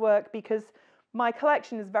colors work, because my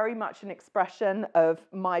collection is very much an expression of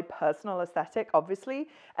my personal aesthetic, obviously.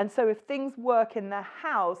 And so if things work in the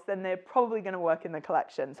house, then they're probably going to work in the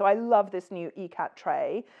collection. So I love this new ECAT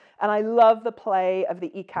tray, and I love the play of the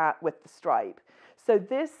ECAT with the stripe. So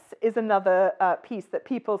this is another piece that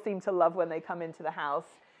people seem to love when they come into the house.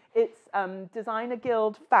 It's Designer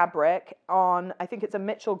Guild fabric on, I think it's a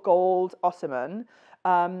Mitchell Gold Ottoman.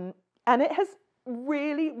 And it has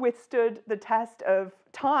really withstood the test of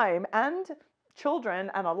time and children,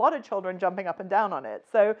 and a lot of children jumping up and down on it.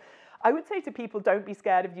 So I would say to people, don't be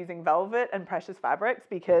scared of using velvet and precious fabrics,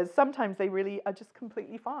 because sometimes they really are just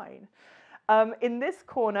completely fine. In this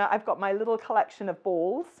corner, I've got my little collection of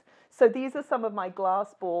balls. So these are some of my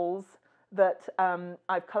glass balls that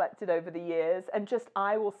I've collected over the years. And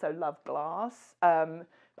I also love glass.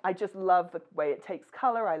 I just love the way it takes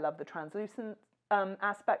color. I love the translucent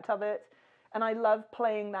aspect of it. And I love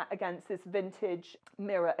playing that against this vintage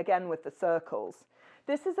mirror, again with the circles.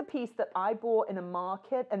 This is a piece that I bought in a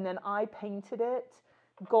market, and then I painted it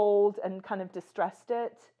gold and kind of distressed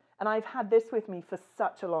it. And I've had this with me for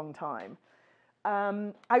such a long time.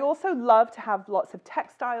 I also love to have lots of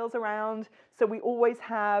textiles around. So we always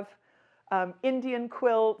have Indian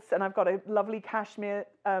quilts, and I've got a lovely cashmere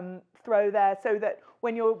throw there, so that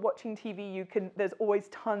when you're watching TV, there's always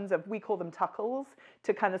tons of, we call them tuckles,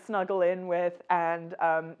 to kind of snuggle in with and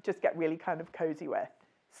just get really kind of cozy with.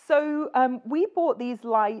 So we bought these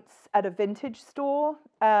lights at a vintage store,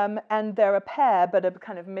 and they're a pair, but a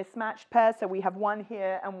kind of mismatched pair. So we have one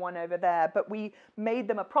here and one over there, but we made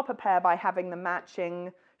them a proper pair by having the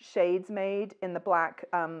matching shades made in the black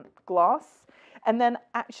gloss. And then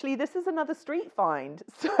actually, this is another street find.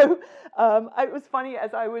 So it was funny,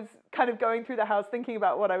 as I was kind of going through the house thinking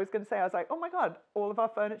about what I was going to say, I was like, oh my God, all of our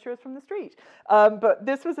furniture is from the street. But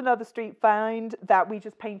this was another street find that we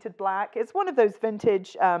just painted black. It's one of those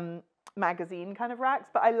vintage magazine kind of racks,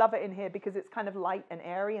 but I love it in here because it's kind of light and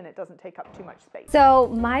airy and it doesn't take up too much space. So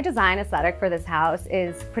my design aesthetic for this house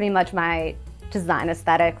is pretty much my design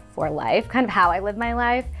aesthetic for life, kind of how I live my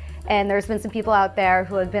life. And there's been some people out there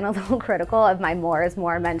who have been a little critical of my more is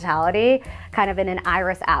more mentality, kind of in an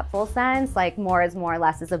Iris Apfel sense, like more is more,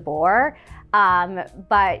 less is a bore.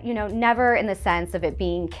 But never in the sense of it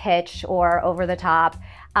being kitsch or over the top.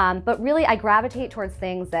 But really I gravitate towards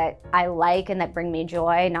things that I like and that bring me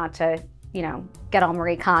joy, not to, get all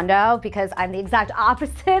Marie Kondo, because I'm the exact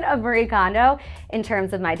opposite of Marie Kondo in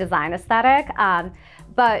terms of my design aesthetic.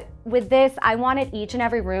 But with this, I wanted each and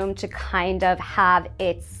every room to kind of have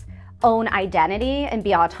its own identity and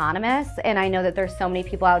be autonomous. And I know that there's so many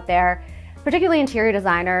people out there, particularly interior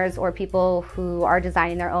designers or people who are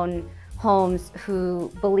designing their own homes,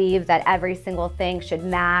 who believe that every single thing should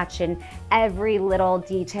match and every little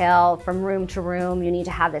detail from room to room, you need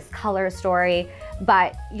to have this color story.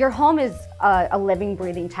 But your home is a living,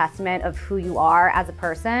 breathing testament of who you are as a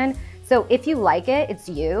person. So if you like it, it's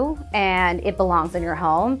you and it belongs in your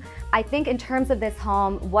home. I think in terms of this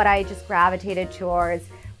home, what I just gravitated towards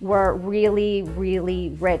were really, really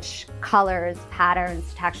rich colors,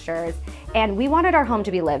 patterns, textures, and we wanted our home to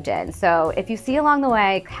be lived in. So if you see along the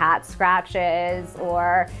way cat scratches,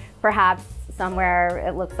 or perhaps somewhere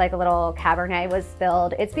it looks like a little Cabernet was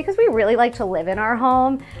spilled, it's because we really like to live in our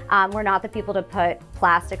home. We're not the people to put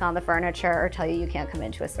plastic on the furniture or tell you can't come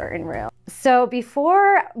into a certain room. So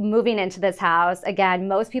before moving into this house, again,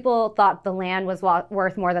 most people thought the land was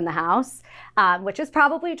worth more than the house, which is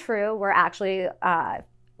probably true. We're actually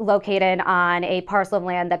located on a parcel of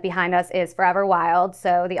land that behind us is forever wild.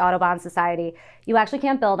 So the Audubon Society, you actually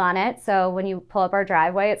can't build on it. So when you pull up our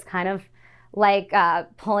driveway, it's kind of like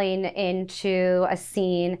pulling into a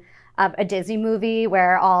scene of a Disney movie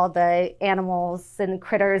where all the animals and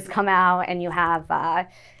critters come out, and you have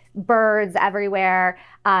birds everywhere.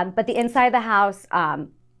 But the inside of the house,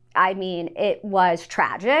 I mean, it was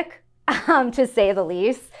tragic, to say the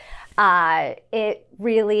least. It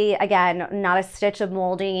really, again, not a stitch of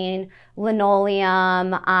molding,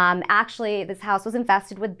 linoleum. Actually, this house was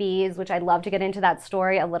infested with bees, which I'd love to get into that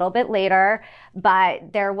story a little bit later.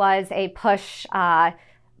 But there was a push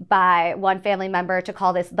by one family member to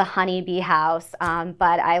call this the honeybee house.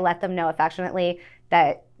 But I let them know affectionately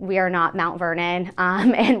that we are not Mount Vernon,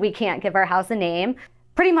 and we can't give our house a name.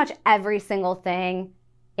 Pretty much every single thing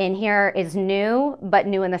in here is new, but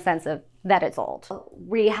new in the sense of that it's old.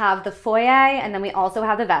 We have the foyer, and then we also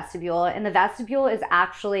have the vestibule, and the vestibule is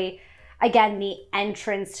actually, again, the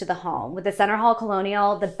entrance to the home. With the center hall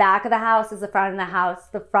colonial, the back of the house is the front of the house,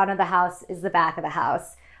 the front of the house is the back of the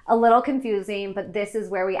house. A little confusing, but this is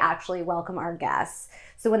where we actually welcome our guests.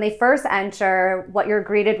 So when they first enter, what you're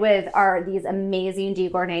greeted with are these amazing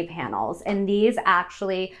degournay panels, and these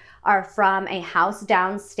actually are from a house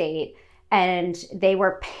downstate, and they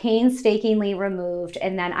were painstakingly removed,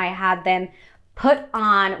 and then I had them put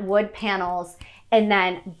on wood panels and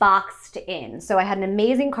then boxed in. So I had an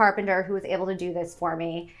amazing carpenter who was able to do this for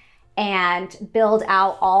me and build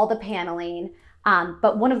out all the paneling.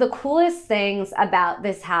 But one of the coolest things about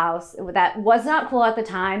this house that was not cool at the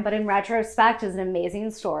time, but in retrospect is an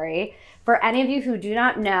amazing story. For any of you who do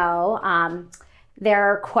not know, there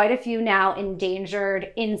are quite a few now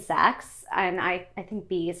endangered insects, and I think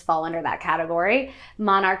bees fall under that category.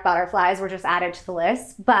 Monarch butterflies were just added to the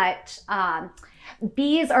list, but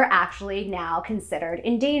bees are actually now considered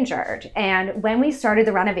endangered. And when we started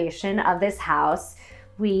the renovation of this house,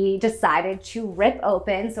 we decided to rip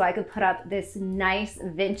open so I could put up this nice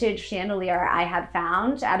vintage chandelier I had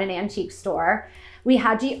found at an antique store. We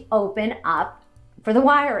had to open up for the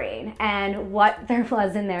wiring, and what there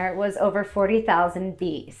was in there was over 40,000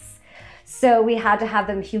 bees. So we had to have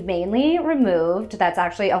them humanely removed. That's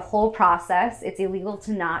actually a whole process. It's illegal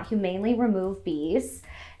to not humanely remove bees.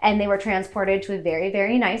 And they were transported to a very,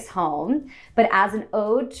 very nice home. But as an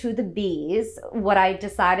ode to the bees, what I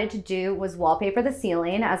decided to do was wallpaper the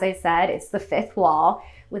ceiling. As I said, it's the 5th wall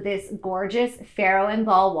with this gorgeous Pharaoh and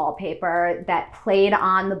ball wallpaper that played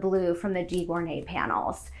on the blue from the degournay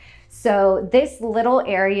panels. So this little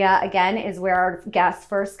area, again, is where our guests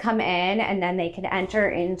first come in, and then they can enter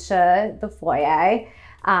into the foyer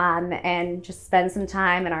and just spend some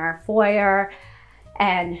time in our foyer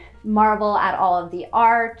and marvel at all of the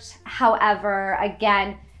art. However,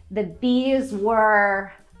 again, the bees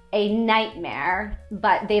were a nightmare,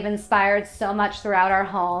 but they've inspired so much throughout our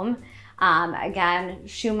home. Again,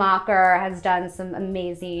 Schumacher has done some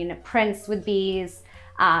amazing prints with bees.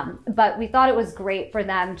 But we thought it was great for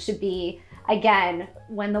them to be, again,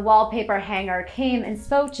 when the wallpaper hanger came and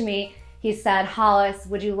spoke to me, he said, Hollis,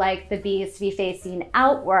 would you like the bees to be facing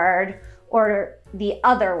outward or the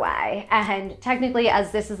other way? And technically,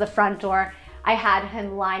 as this is the front door, I had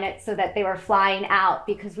him line it so that they were flying out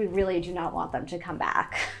because we really do not want them to come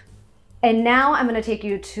back. And now I'm going to take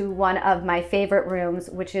you to one of my favorite rooms,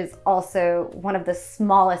 which is also one of the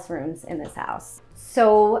smallest rooms in this house.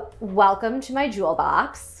 So welcome to my jewel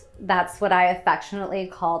box. That's what I affectionately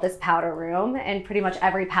call this powder room, and pretty much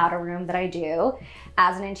every powder room that I do.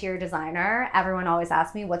 As an interior designer, everyone always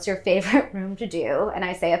asks me, what's your favorite room to do? And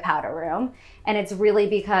I say a powder room. And it's really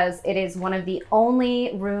because it is one of the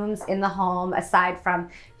only rooms in the home, aside from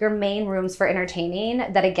your main rooms for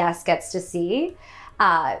entertaining, that a guest gets to see.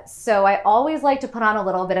 So I always like to put on a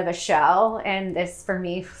little bit of a show, and this for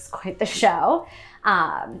me was quite the show.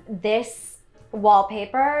 This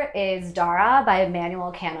wallpaper is Dara by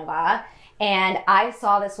Emmanuel Canova, and I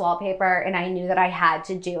saw this wallpaper and I knew that I had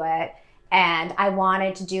to do it, and I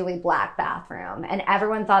wanted to do a black bathroom, and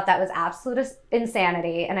everyone thought that was absolute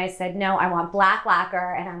insanity, and I said, no, I want black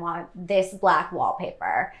lacquer and I want this black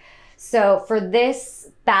wallpaper. So for this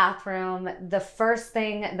bathroom, the first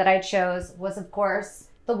thing that I chose was, of course,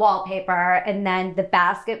 the wallpaper, and then the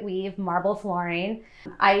basket weave marble flooring.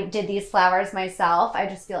 I did these flowers myself. I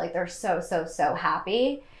just feel like they're so, so, so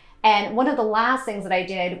happy. And one of the last things that I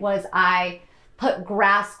did was I put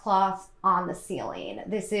grass cloth on the ceiling.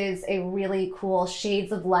 This is a really cool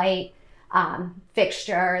shades of light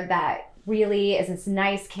fixture that really is this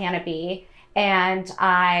nice canopy. And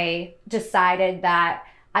I decided that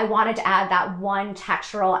I wanted to add that one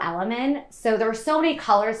textural element. So there were so many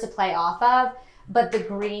colors to play off of, but the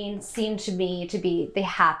green seemed to me to be the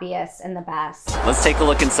happiest and the best. Let's take a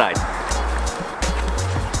look inside.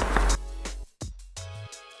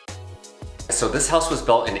 So this house was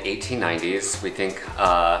built in 1890s, we think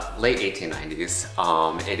late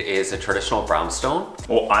 1890s. It is a traditional brownstone.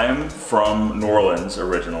 Well, I'm from New Orleans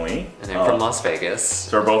originally. And I'm from Las Vegas.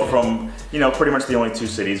 So we're both from, you know, pretty much the only two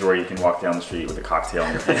cities where you can walk down the street with a cocktail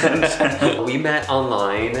in your hand. We met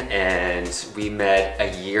online, and we met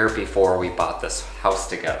a year before we bought this house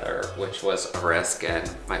together, which was a risk,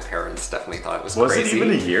 and my parents definitely thought it was crazy. Was it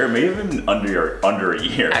even a year? It may have been under a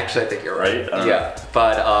year. Actually, I think you're right. Yeah,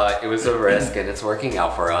 but it was a risk, and it's working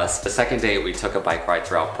out for us. The second date, we took a bike ride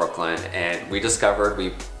throughout Brooklyn, and we discovered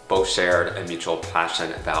we both shared a mutual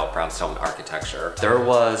passion about brownstone architecture. There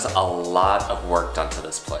was a lot of work done to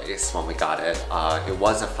this place when we got it. It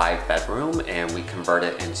was a 5-bedroom, and we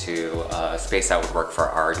converted it into a space that would work for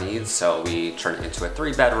our needs. So we turned it into a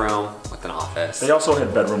 3-bedroom with an office. They also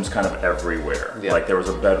had bedrooms kind of everywhere. Yeah. Like there was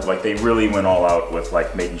a bed, like they really went all out with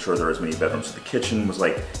like making sure there were as many bedrooms. So the kitchen was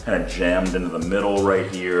like kind of jammed into the middle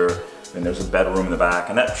right here, and there's a bedroom in the back,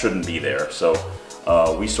 and that shouldn't be there. So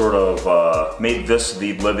we sort of made this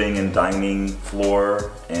the living and dining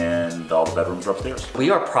floor, and all the bedrooms are upstairs. We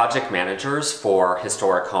are project managers for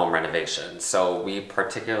historic home renovation, so we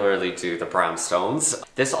particularly do the brownstones.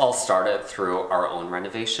 This all started through our own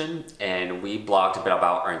renovation, and we blogged a bit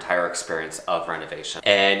about our entire experience of renovation.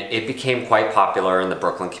 And it became quite popular in the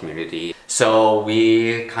Brooklyn community. So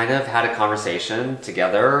we kind of had a conversation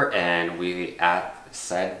together, and we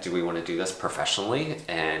said, do we want to do this professionally?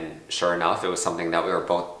 And sure enough, it was something that we were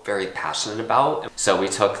both very passionate about. So we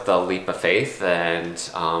took the leap of faith, and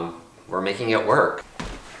we're making it work.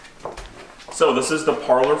 So this is the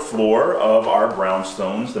parlor floor of our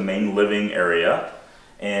brownstones, the main living area.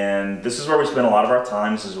 And this is where we spend a lot of our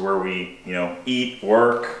time. This is where we, you know, eat,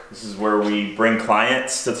 work. This is where we bring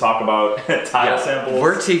clients to talk about tile samples.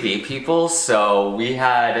 We're TV people, so we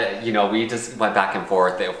had, you know, we just went back and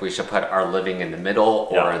forth if we should put our living in the middle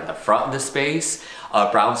or in the front of the space.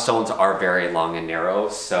 Brownstones are very long and narrow,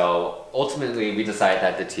 so ultimately we decided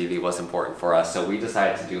that the TV was important for us. So we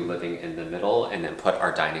decided to do living in the middle and then put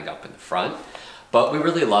our dining up in the front. But we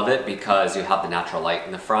really love it because you have the natural light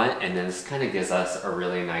in the front, and then this kind of gives us a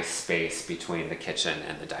really nice space between the kitchen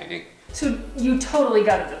and the dining. So you totally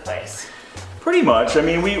gutted the place. Pretty much. I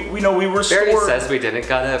mean, we restored. Barry says we didn't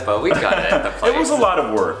gut it, but we gutted the place. It was a lot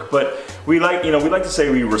of work, but we like to say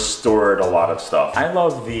we restored a lot of stuff. I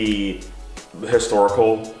love the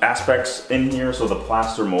historical aspects in here, so the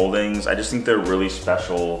plaster moldings, I just think they're really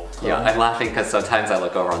special. Yeah, I'm laughing because sometimes I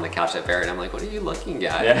look over on the couch at Barry and I'm like, what are you looking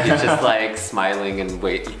at? Yeah. He's just like smiling and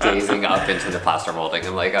gazing up into the plaster molding.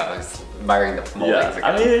 I'm like, oh, I was admiring the moldings again.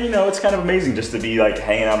 I mean, you know, it's kind of amazing just to be like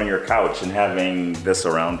hanging out on your couch and having this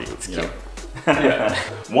around you. It's cute. Yeah.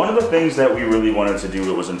 One of the things that we really wanted to do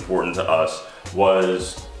that was important to us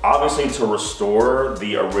was obviously to restore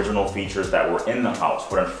the original features that were in the house.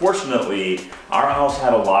 But unfortunately, our house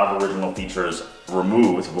had a lot of original features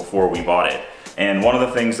removed before we bought it. And one of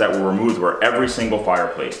the things that were removed were every single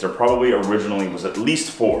fireplace. There probably originally was at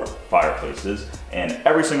least 4 fireplaces, and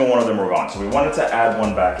every single one of them were gone. So we wanted to add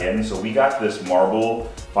one back in. So we got this marble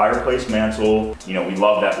fireplace mantle. You know, we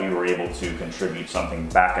love that we were able to contribute something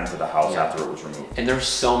back into the house after it was removed. And there's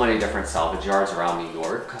so many different salvage yards around New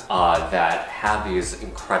York that have these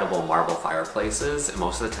incredible marble fireplaces. And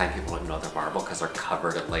most of the time people don't know they're marble because they're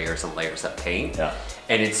covered in layers and layers of paint. Yeah.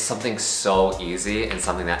 And it's something so easy and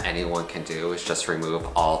something that anyone can do is just remove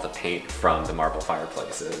all the paint from the marble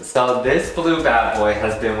fireplaces. So this blue bad boy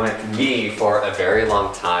has been with me for a very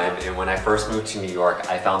long time. And when I first moved to New York,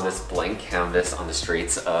 I found this blank canvas on the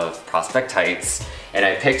streets of Prospect Heights. And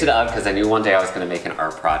I picked it up because I knew one day I was gonna make an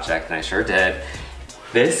art project, and I sure did.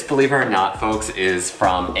 This, believe it or not, folks, is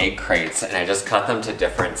from egg crates, and I just cut them to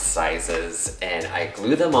different sizes, and I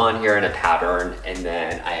glued them on here in a pattern, and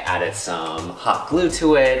then I added some hot glue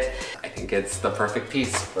to it. I think it's the perfect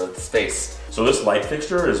piece for the space. So this light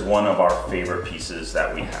fixture is one of our favorite pieces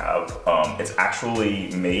that we have. It's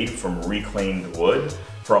actually made from reclaimed wood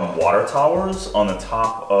from water towers on the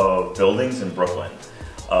top of buildings in Brooklyn.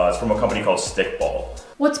 It's from a company called Stickball.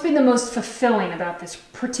 What's been the most fulfilling about this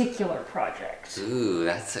particular project? Ooh,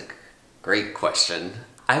 that's a great question.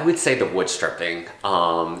 I would say the wood stripping.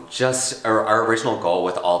 Just our original goal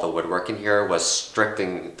with all the woodwork in here was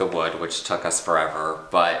stripping the wood, which took us forever,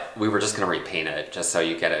 but we were just gonna repaint it just so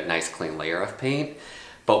you get a nice clean layer of paint.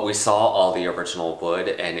 But we saw all the original wood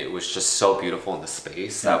and it was just so beautiful in the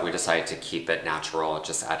space that we decided to keep it natural and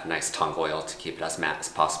just add a nice tung oil to keep it as matte as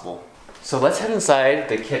possible. So let's head inside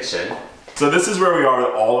the kitchen So this is where we are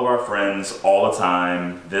with all of our friends all the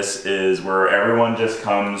time. This is where everyone just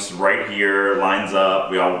comes right here, lines up.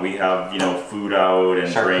 We have, you know, food out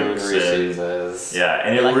and drinks. Cheeses. Yeah,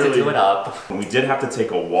 and we it like really, to do it up. We did have to take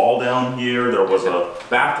a wall down here. There was a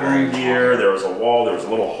bathroom here. There was a wall. There was a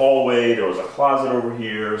little hallway. There was a closet over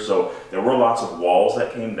here. So there were lots of walls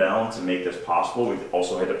that came down to make this possible. We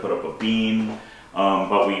also had to put up a beam,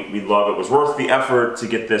 but we love it. It was worth the effort to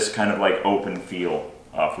get this kind of like open feel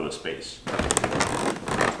for the space.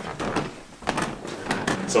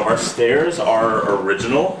 So our stairs are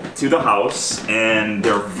original to the house, and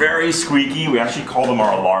they're very squeaky. We actually call them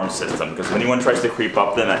our alarm system, because if anyone tries to creep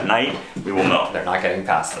up them at night, we will know. They're not getting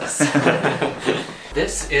past this.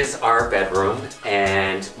 This is our bedroom,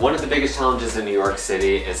 and one of the biggest challenges in New York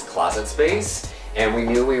City is closet space. And we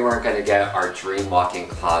knew we weren't going to get our dream walk-in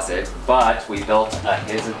closet, but we built a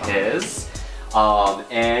his and his.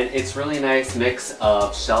 And it's really a nice mix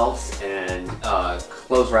of shelves and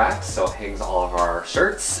clothes racks, so it hangs all of our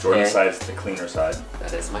shirts. Jordan's side is the cleaner side.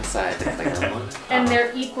 That is my side, the cleaner one. And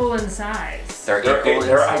they're equal in size. They're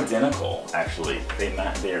identical, actually.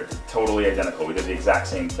 They're totally identical. We did the exact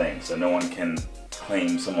same thing, so no one can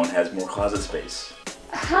claim someone has more closet space.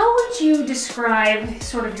 How would you describe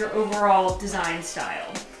sort of your overall design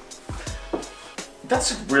style?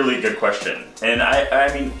 That's a really good question. And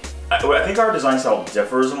I mean, I think our design style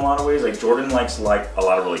differs in a lot of ways. Like Jordan likes a lot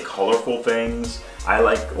of really colorful things. I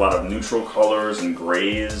like a lot of neutral colors and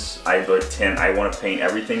grays. I want to paint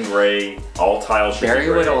everything gray. All tiles should be gray.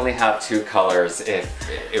 Barry would only have 2 colors if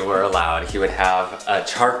it were allowed. He would have a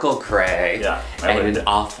charcoal gray and an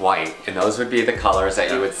off-white, and those would be the colors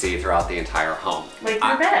that you would see throughout the entire home. Like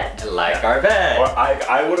your bed. Like our bed. Well,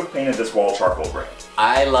 I would have painted this wall charcoal gray.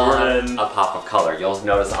 I love a pop of color. You'll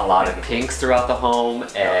notice a lot of pinks throughout the home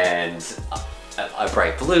and a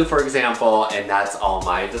bright blue, for example, and that's all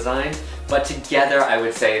my design. But together, I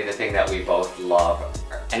would say the thing that we both love,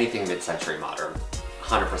 anything mid-century modern,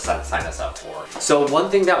 100% sign us up for. So one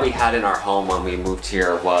thing that we had in our home when we moved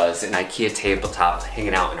here was an IKEA tabletop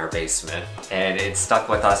hanging out in our basement, and it stuck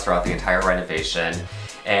with us throughout the entire renovation.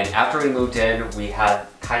 And after we moved in, we had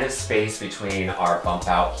kind of space between our bump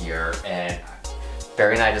out here, and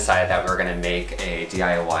Barry and I decided that we were gonna make a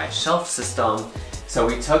DIY shelf system. So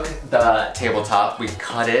we took the tabletop, we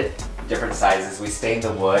cut it different sizes, we stained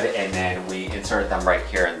the wood, and then we inserted them right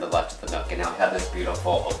here in the left of the nook. And now we have this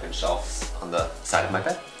beautiful open shelves on the side of my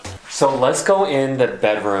bed. So let's go in the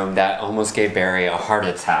bedroom that almost gave Barry a heart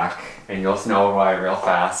attack. And you'll know why real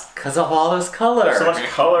fast, because of all this color. There's so much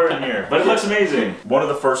color in here, but it looks amazing. One of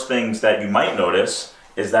the first things that you might notice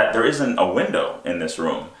is that there isn't a window in this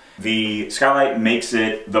room. The skylight makes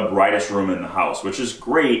it the brightest room in the house, which is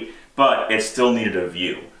great, but it still needed a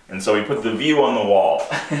view. And so we put the view on the wall.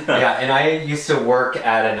 Yeah, and I used to work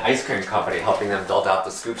at an ice cream company helping them build out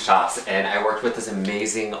the scoop shops, and I worked with this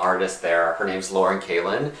amazing artist there. Her name's Lauren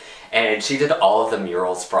Kalin, and she did all of the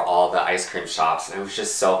murals for all the ice cream shops, and I was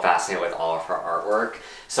just so fascinated with all of her artwork.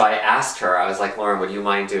 So I asked her, I was like, Lauren, would you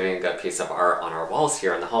mind doing a piece of art on our walls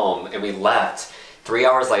here in the home? And we left. 3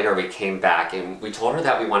 hours later, we came back and we told her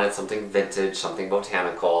that we wanted something vintage, something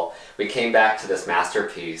botanical. We came back to this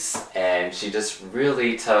masterpiece, and she just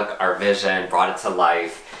really took our vision, brought it to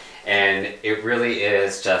life, and it really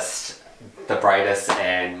is just the brightest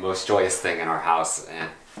and most joyous thing in our house,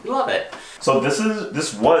 and we love it. So this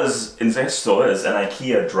was, and it still is, an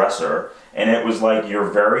IKEA dresser, and it was like your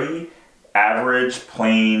very average,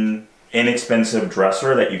 plain, inexpensive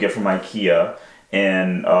dresser that you get from IKEA.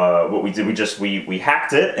 And what we did, we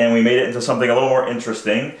hacked it and we made it into something a little more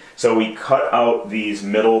interesting. So we cut out these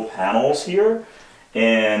middle panels here,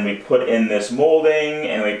 and we put in this molding,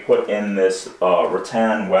 and we put in this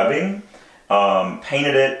rattan webbing,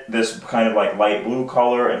 painted it this kind of like light blue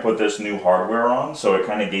color, and put this new hardware on. So it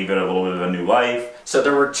kind of gave it a little bit of a new life. So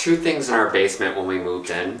there were 2 things in our basement when we moved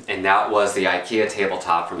in, and that was the IKEA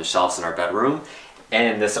tabletop from the shelves in our bedroom,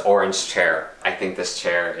 and this orange chair. I think this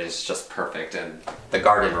chair is just perfect in the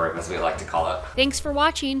garden room, as we like to call it. Thanks for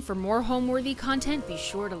watching. For more Homeworthy content, be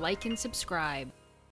sure to like and subscribe.